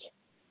just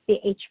the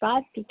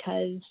HBOT,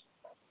 because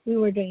we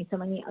were doing so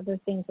many other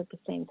things at the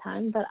same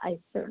time, but I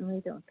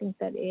certainly don't think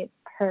that it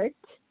hurt.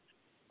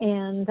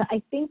 And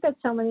I think that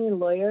so many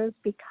lawyers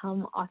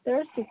become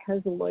authors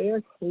because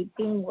lawyers hate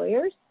being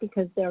lawyers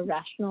because they're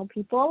rational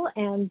people,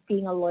 and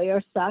being a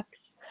lawyer sucks.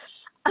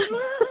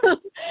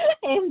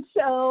 And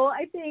so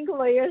I think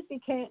lawyers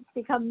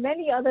become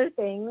many other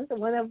things,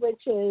 one of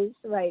which is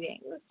writing.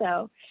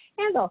 So,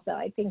 and also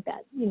I think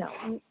that,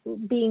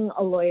 being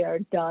a lawyer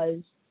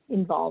does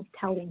involve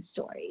telling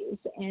stories,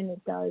 and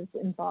it does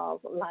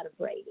involve a lot of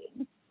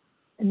writing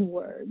and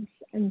words.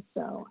 And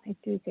so I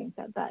do think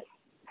that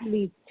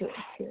leads to it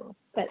too.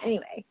 But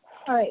anyway,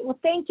 all right. Well,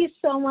 thank you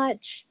so much.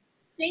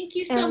 Thank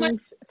you so much.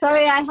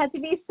 Sorry I had to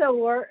be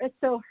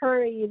so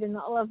hurried in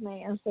all of my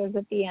answers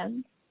at the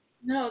end.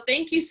 No,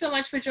 thank you so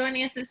much for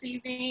joining us this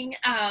evening.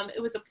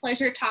 It was a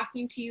pleasure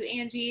talking to you,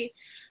 Angie.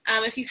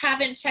 If you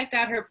haven't checked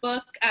out her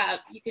book,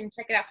 you can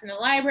check it out from the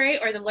library,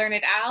 or the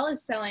Learned Owl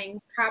is selling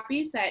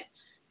copies that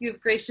you have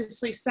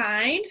graciously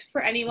signed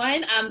for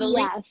anyone.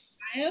 Link in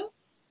the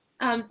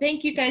bio.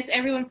 Thank you guys,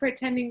 everyone, for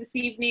attending this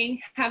evening.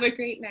 Have a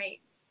great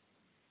night.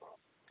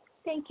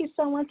 Thank you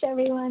so much,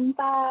 everyone.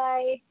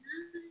 Bye.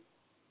 Bye.